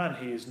 and man,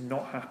 he is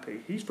not happy.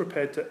 He's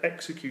prepared to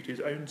execute his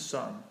own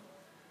son.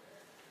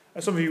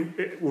 And some of you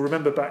will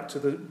remember back to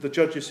the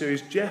Judges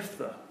series,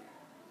 Jephthah,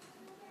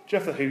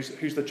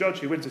 who's the judge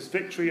who wins this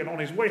victory, and on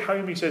his way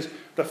home he says,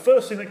 the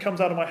first thing that comes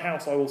out of my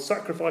house I will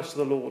sacrifice to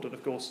the Lord. And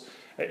of course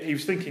he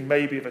was thinking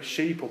maybe of a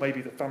sheep or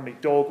maybe the family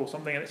dog or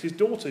something, and it's his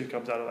daughter who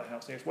comes out of that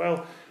house. And he goes,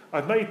 well,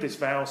 I've made this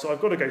vow, so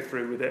I've got to go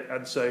through with it.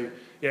 And so,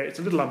 yeah, it's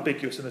a little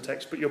ambiguous in the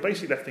text, but you're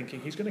basically left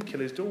thinking he's going to kill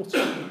his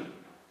daughter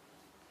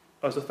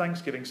as a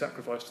thanksgiving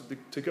sacrifice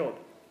to God.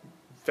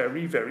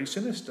 Very, very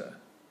sinister.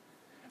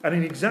 And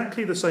in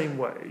exactly the same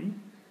way,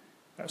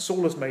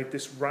 Saul has made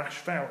this rash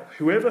vow.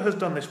 Whoever has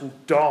done this will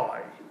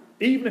die,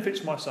 even if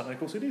it's my son. And of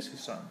course, it is his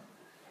son.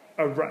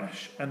 A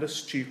rash and a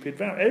stupid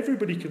vow.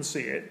 Everybody can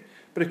see it,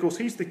 but of course,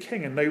 he's the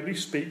king and nobody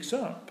speaks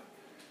up.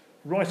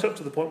 Right up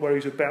to the point where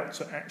he's about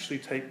to actually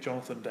take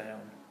Jonathan down.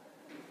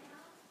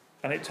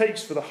 And it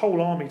takes for the whole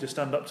army to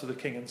stand up to the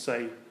king and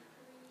say,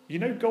 you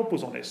know, God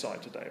was on his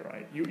side today,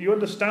 right? You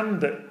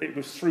understand that it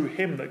was through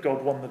him that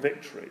God won the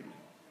victory.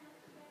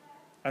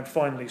 And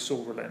finally,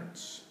 Saul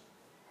relents.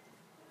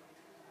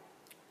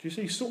 Do you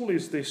see, Saul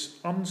is this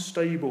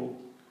unstable,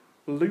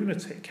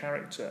 lunatic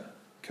character,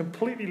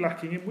 completely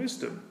lacking in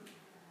wisdom.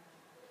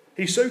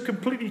 He's so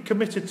completely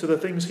committed to the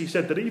things he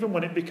said that even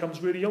when it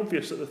becomes really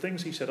obvious that the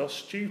things he said are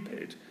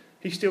stupid,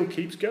 he still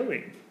keeps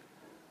going.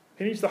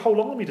 He needs the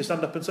whole army to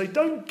stand up and say,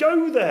 don't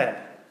go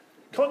there.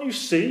 Can't you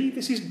see?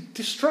 This is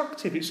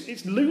destructive.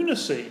 It's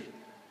lunacy.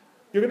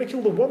 You're going to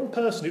kill the one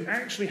person who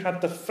actually had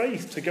the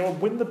faith to go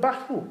and win the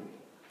battle.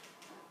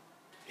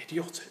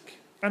 Idiotic.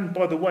 And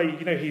by the way,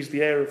 you know, he's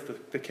the heir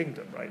of the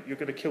kingdom, right? You're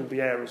going to kill the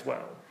heir as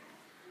well.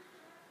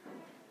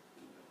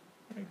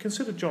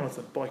 Consider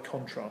Jonathan by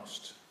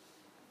contrast.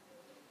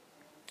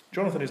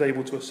 Jonathan is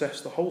able to assess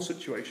the whole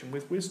situation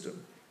with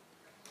wisdom.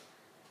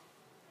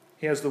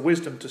 He has the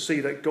wisdom to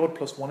see that God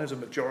plus one is a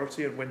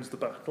majority and wins the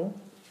battle.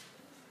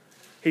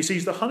 He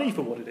sees the honey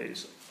for what it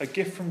is, a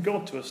gift from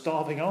God to a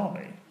starving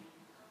army.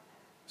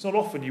 It's not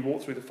often you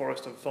walk through the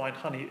forest and find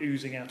honey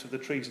oozing out of the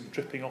trees and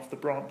dripping off the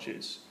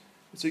branches.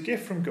 It's a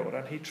gift from God,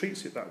 and he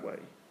treats it that way.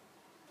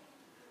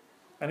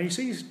 And he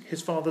sees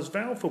his father's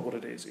vow for what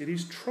it is. It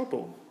is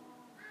trouble.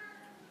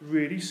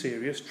 Really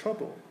serious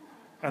trouble.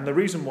 And the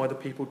reason why the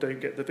people don't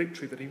get the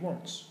victory that he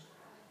wants.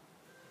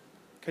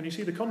 Can you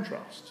see the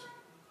contrast?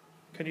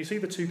 Can you see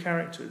the two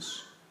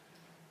characters?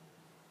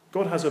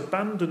 God has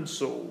abandoned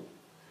Saul.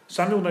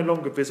 Samuel no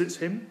longer visits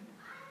him.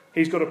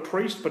 He's got a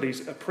priest, but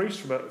he's a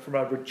priest from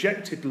a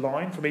rejected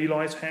line from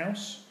Eli's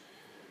house.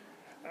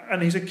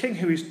 And he's a king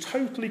who is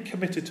totally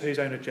committed to his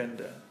own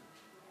agenda.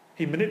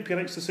 He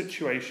manipulates the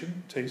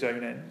situation to his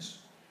own ends.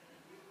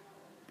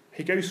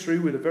 He goes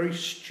through with a very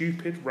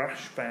stupid,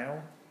 rash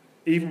vow,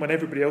 even when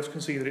everybody else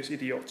can see that it's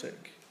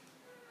idiotic.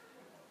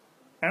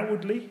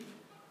 Outwardly,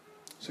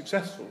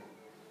 successful.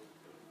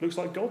 Looks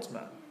like God's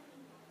man.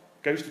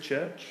 Goes to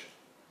church,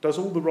 does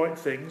all the right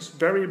things,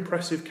 very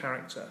impressive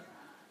character.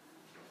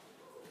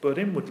 But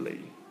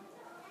inwardly,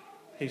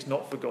 he's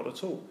not for God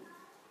at all.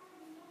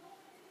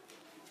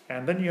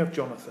 And then you have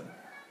Jonathan.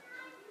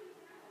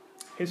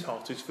 His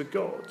heart is for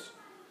God.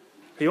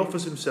 He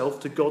offers himself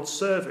to God's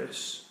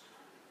service.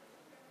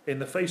 In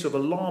the face of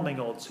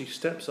alarming odds, he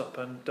steps up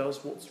and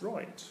does what's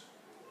right.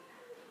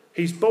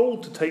 He's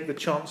bold to take the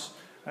chance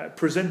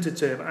presented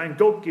to him, and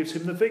God gives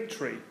him the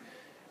victory.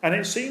 And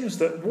it seems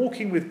that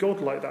walking with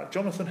God like that,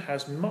 Jonathan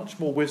has much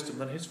more wisdom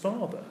than his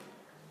father.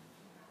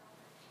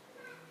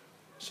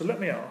 So let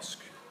me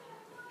ask,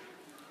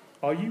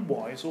 are you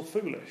wise or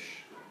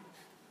foolish?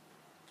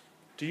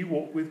 Do you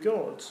walk with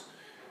God?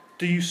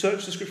 Do you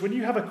search the scriptures? When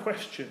you have a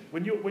question,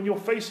 when you're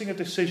facing a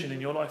decision in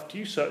your life, do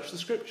you search the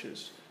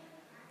scriptures?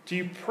 Do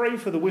you pray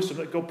for the wisdom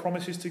that God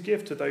promises to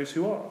give to those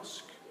who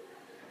ask?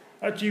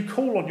 Do you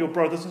call on your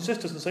brothers and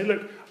sisters and say,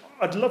 look,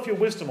 I'd love your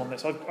wisdom on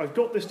this. I've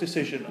got this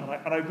decision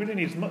and I really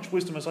need as much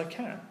wisdom as I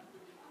can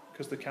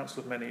because the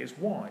counsel of many is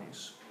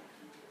wise.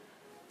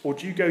 Or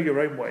do you go your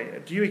own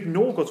way? Do you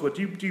ignore God's word?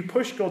 Do you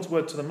push God's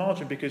word to the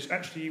margin because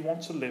actually you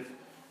want to live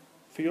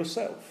for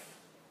yourself?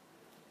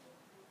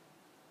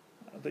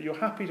 That you're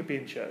happy to be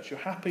in church, you're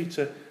happy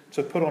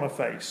to put on a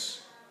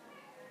face,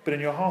 but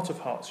in your heart of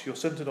hearts you're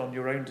centred on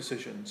your own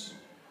decisions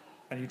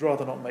and you'd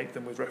rather not make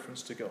them with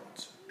reference to God.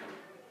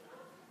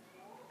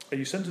 Are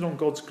you centred on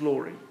God's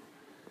glory?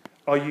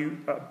 Are you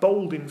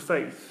bold in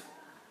faith?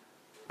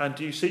 And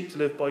do you seek to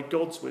live by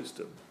God's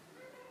wisdom?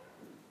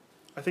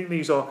 I think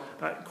these are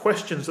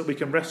questions that we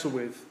can wrestle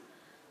with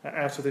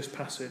out of this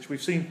passage.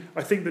 We've seen,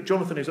 I think that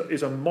Jonathan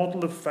is a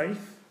model of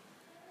faith.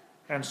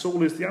 And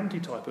Saul is the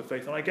antitype of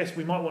faith. And I guess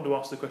we might want to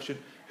ask the question,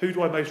 who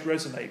do I most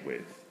resonate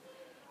with?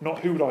 Not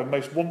who would I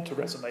most want to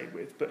resonate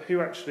with, but who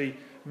actually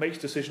makes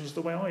decisions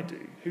the way I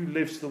do? Who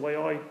lives the way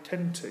I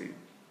tend to?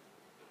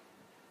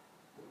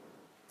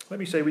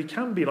 Let me say, we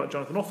can be like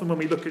Jonathan. Often when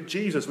we look at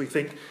Jesus, we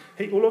think,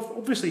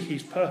 obviously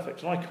he's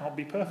perfect, and I can't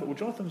be perfect. Well,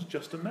 Jonathan's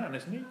just a man,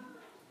 isn't he?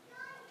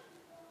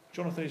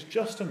 Jonathan is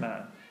just a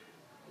man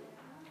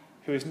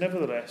who is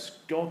nevertheless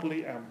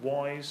godly and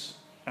wise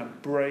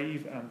and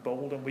brave and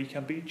bold, and we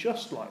can be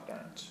just like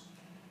that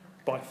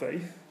by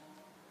faith.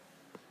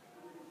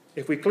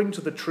 If we cling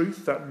to the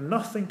truth that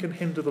nothing can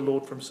hinder the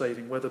Lord from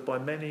saving, whether by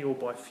many or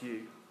by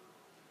few.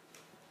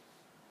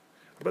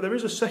 But there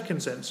is a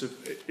second sense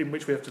in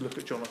which we have to look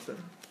at Jonathan,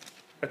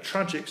 a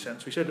tragic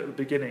sense. We said at the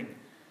beginning,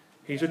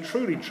 he's a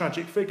truly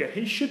tragic figure.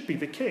 He should be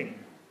the king.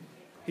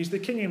 He's the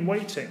king in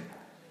waiting.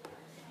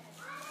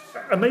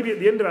 And maybe at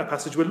the end of our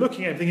passage we're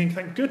looking at him thinking,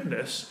 thank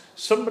goodness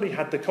somebody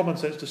had the common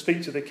sense to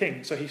speak to the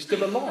king, so he's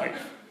still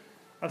alive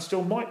and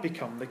still might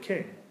become the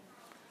king.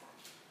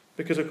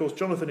 Because, of course,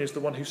 Jonathan is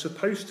the one who's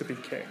supposed to be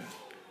king.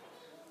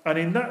 And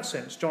in that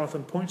sense,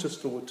 Jonathan points us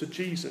forward to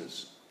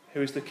Jesus,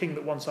 who is the king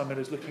that 1 Samuel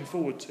is looking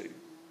forward to.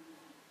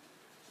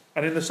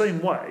 And in the same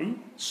way,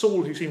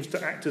 Saul, who seems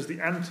to act as the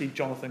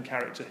anti-Jonathan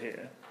character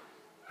here,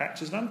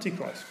 acts as an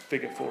antichrist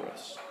figure for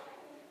us.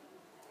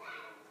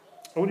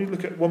 I want you to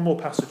look at one more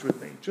passage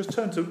with me. Just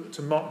turn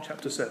to Mark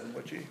chapter 7,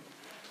 would you?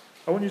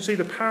 I want you to see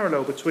the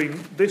parallel between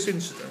this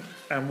incident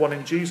and one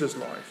in Jesus'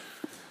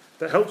 life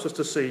that helps us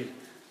to see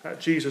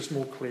Jesus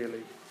more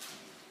clearly.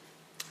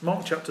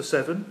 Mark chapter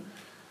 7,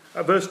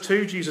 verse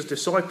 2, Jesus'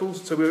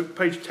 disciples, so we're at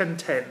page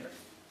 1010.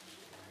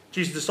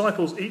 Jesus'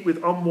 disciples eat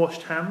with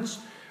unwashed hands.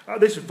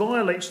 This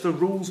violates the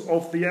rules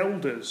of the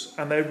elders,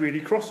 and they're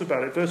really cross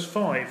about it. Verse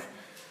 5,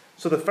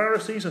 so the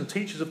Pharisees and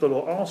teachers of the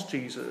law asked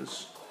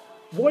Jesus,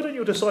 why don't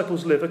your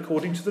disciples live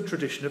according to the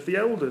tradition of the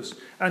elders?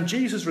 And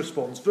Jesus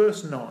responds,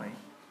 verse 9,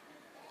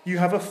 you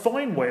have a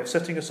fine way of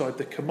setting aside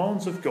the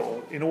commands of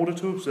God in order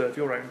to observe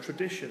your own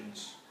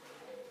traditions.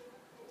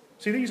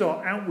 See, these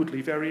are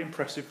outwardly very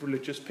impressive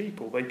religious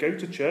people. They go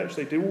to church,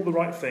 they do all the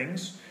right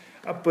things,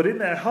 but in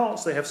their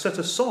hearts they have set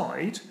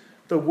aside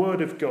the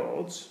word of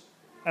God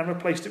and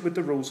replaced it with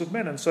the rules of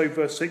men. And so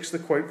verse 6, the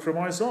quote from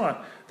Isaiah,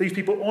 these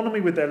people honour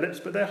me with their lips,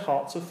 but their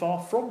hearts are far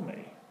from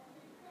me.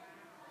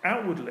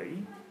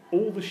 Outwardly,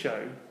 all the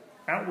show,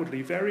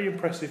 outwardly very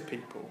impressive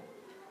people,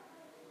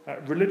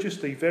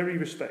 religiously very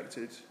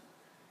respected.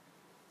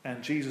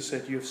 And Jesus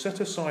said, you have set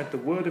aside the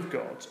word of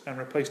God and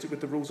replaced it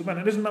with the rules of men.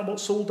 And isn't that what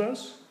Saul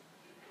does?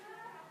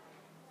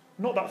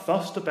 Not that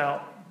fussed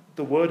about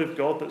the word of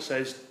God that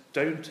says,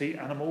 don't eat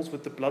animals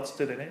with the blood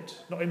still in it.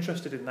 Not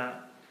interested in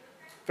that.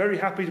 Very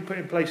happy to put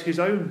in place his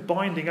own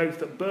binding oath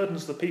that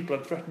burdens the people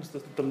and threatens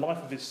the life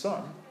of his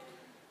son.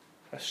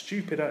 A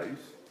stupid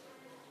oath.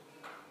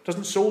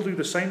 Doesn't Saul do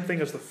the same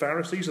thing as the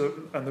Pharisees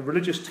and the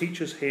religious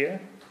teachers here?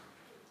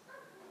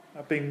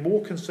 Being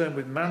more concerned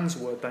with man's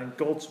word than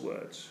God's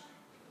words.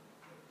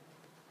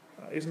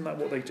 Isn't that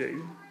what they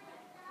do?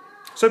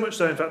 So much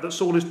so, in fact, that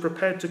Saul is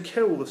prepared to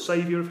kill the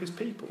saviour of his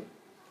people.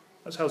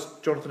 That's how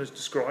Jonathan is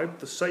described,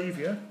 the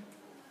saviour.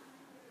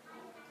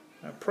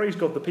 Praise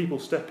God, the people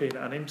step in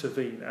and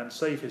intervene and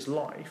save his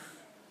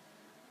life.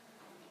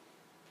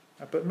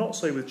 But not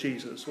so with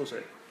Jesus, was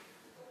it?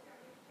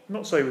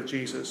 Not so with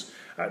Jesus.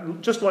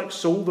 Just like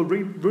Saul, the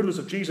rulers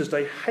of Jesus'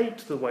 day hate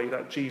the way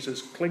that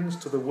Jesus clings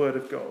to the word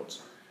of God.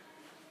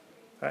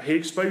 He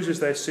exposes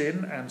their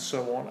sin and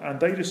so on, and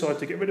they decide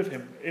to get rid of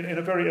him in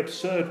a very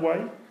absurd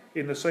way,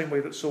 in the same way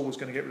that Saul was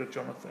going to get rid of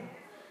Jonathan.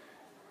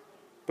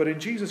 But in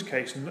Jesus'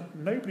 case,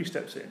 nobody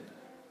steps in.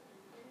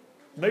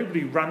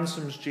 Nobody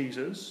ransoms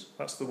Jesus.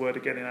 That's the word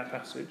again in our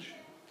passage.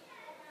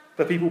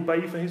 The people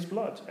bay for his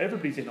blood.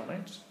 Everybody's in on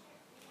it.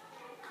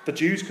 The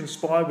Jews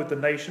conspire with the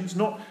nations,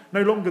 no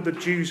longer the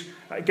Jews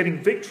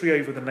getting victory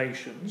over the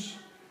nations,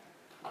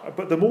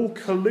 but them all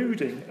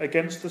colluding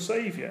against the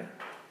Saviour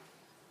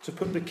to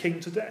put the king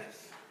to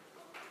death.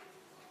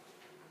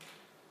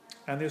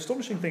 And the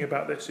astonishing thing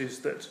about this is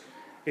that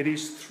it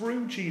is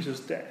through Jesus'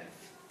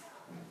 death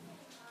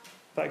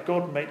that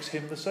God makes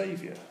him the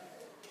Saviour.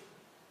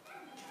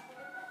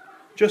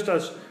 Just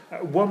as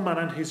one man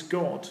and his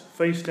God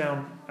face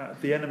down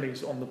the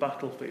enemies on the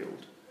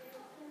battlefield,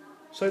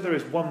 so there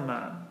is one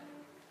man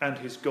and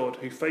his God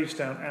who face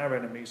down our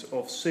enemies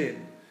of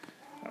sin,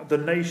 the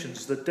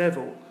nations, the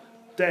devil,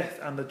 death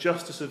and the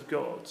justice of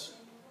God.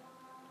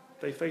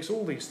 They face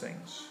all these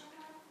things.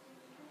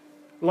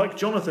 Like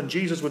Jonathan,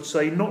 Jesus would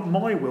say, not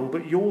my will,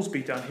 but yours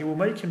be done. He will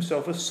make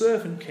himself a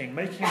servant king,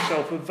 making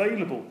himself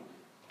available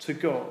to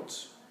God,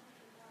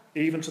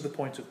 even to the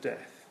point of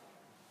death.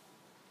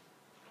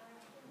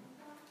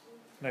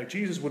 No,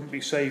 Jesus wouldn't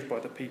be saved by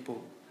the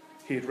people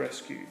he had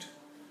rescued.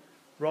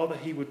 Rather,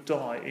 he would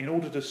die in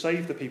order to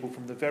save the people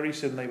from the very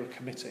sin they were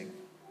committing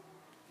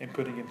in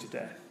putting him to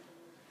death.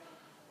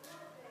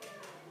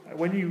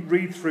 When you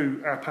read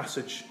through our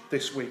passage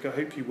this week, I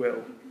hope you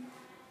will,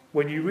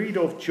 when you read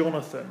of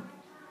Jonathan,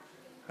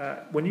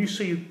 when you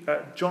see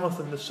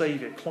Jonathan the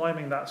Saviour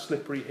climbing that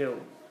slippery hill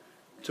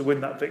to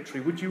win that victory,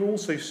 would you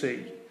also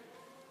see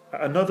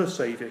another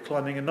Saviour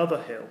climbing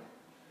another hill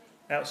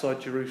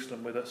outside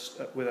Jerusalem with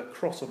a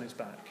cross on his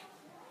back?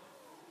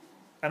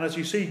 And as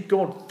you see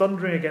God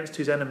thundering against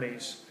his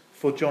enemies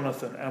for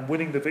Jonathan and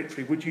winning the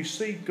victory, would you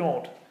see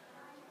God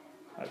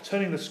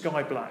turning the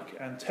sky black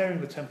and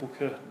tearing the temple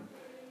curtain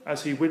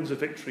as he wins a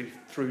victory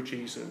through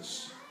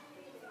Jesus?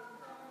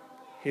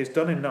 He has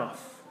done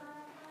enough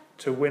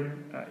to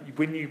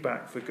win you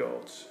back for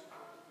God.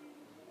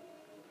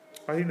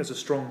 I think there's a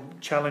strong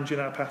challenge in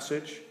our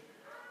passage.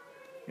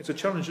 It's a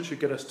challenge that should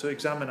get us to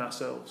examine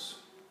ourselves.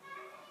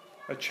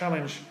 A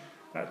challenge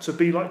to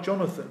be like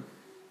Jonathan,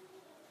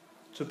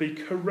 to be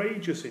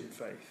courageous in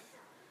faith,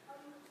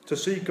 to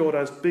see God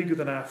as bigger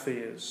than our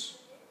fears.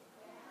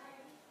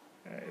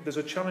 There's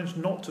a challenge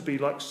not to be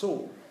like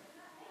Saul,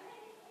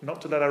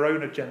 not to let our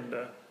own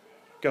agenda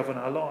govern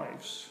our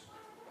lives,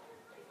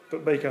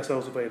 but make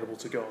ourselves available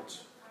to God.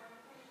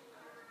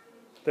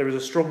 There is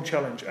a strong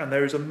challenge, and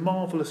there is a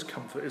marvellous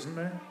comfort, isn't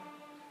there?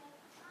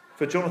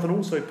 For Jonathan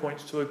also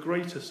points to a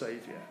greater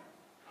Saviour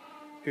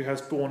who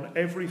has borne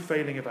every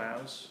failing of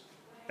ours,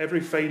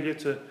 every failure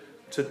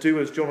to do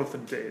as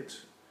Jonathan did,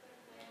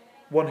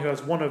 one who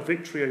has won a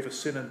victory over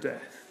sin and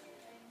death.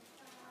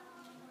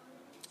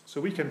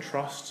 So we can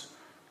trust,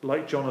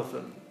 like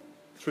Jonathan,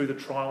 through the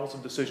trials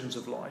and decisions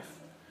of life,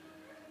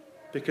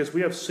 because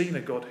we have seen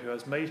a God who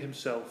has made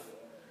himself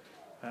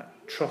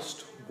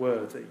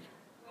trustworthy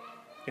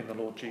in the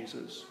Lord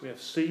Jesus. We have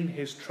seen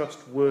his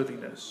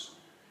trustworthiness.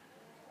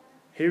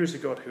 Here is a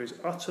God who is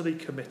utterly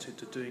committed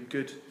to doing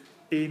good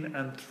in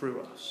and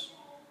through us,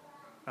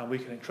 and we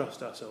can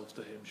entrust ourselves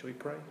to him. Shall we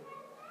pray?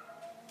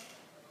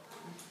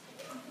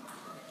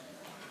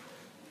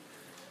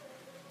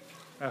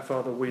 Our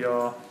Father, we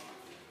are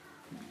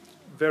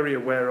very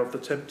aware of the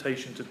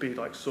temptation to be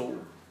like Saul,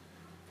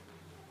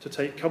 to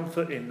take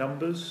comfort in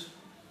numbers,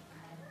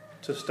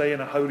 to stay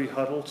in a holy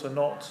huddle, to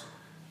not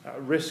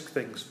risk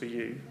things for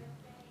you.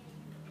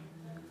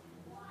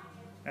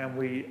 And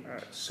we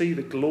see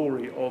the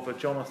glory of a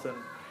Jonathan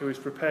who is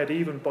prepared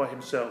even by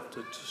himself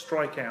to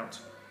strike out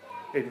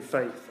in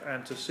faith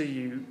and to see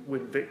you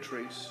win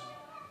victories.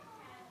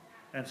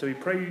 And so we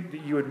pray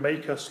that you would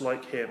make us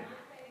like him,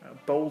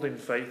 bold in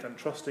faith and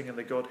trusting in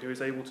the God who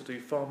is able to do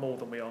far more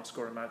than we ask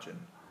or imagine.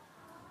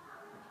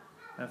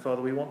 And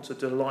Father, we want to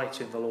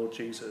delight in the Lord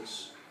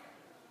Jesus,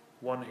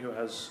 one who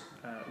has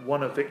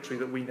won a victory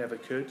that we never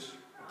could,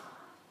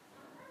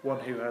 one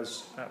who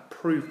has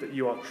proved that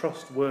you are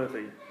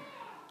trustworthy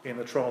in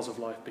the trials of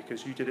life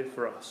because you did it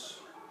for us.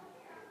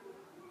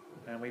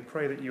 And we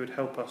pray that you would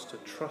help us to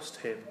trust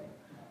him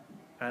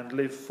and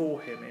live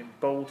for him in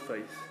bold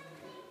faith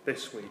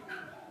this week.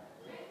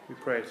 We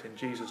pray it in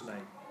Jesus'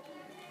 name.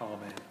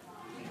 Amen.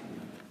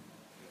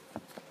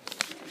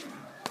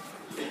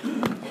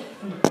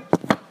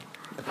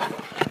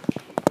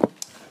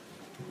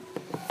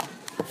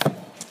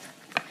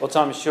 Well,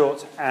 time is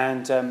short,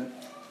 and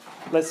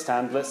let's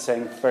stand, let's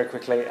sing very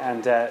quickly.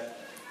 And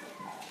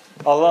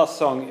our last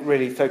song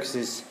really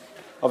focuses,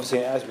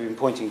 obviously, as we've been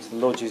pointing to the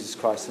Lord Jesus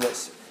Christ. So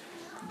let's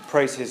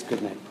praise his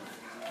good name.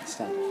 Let's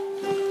stand.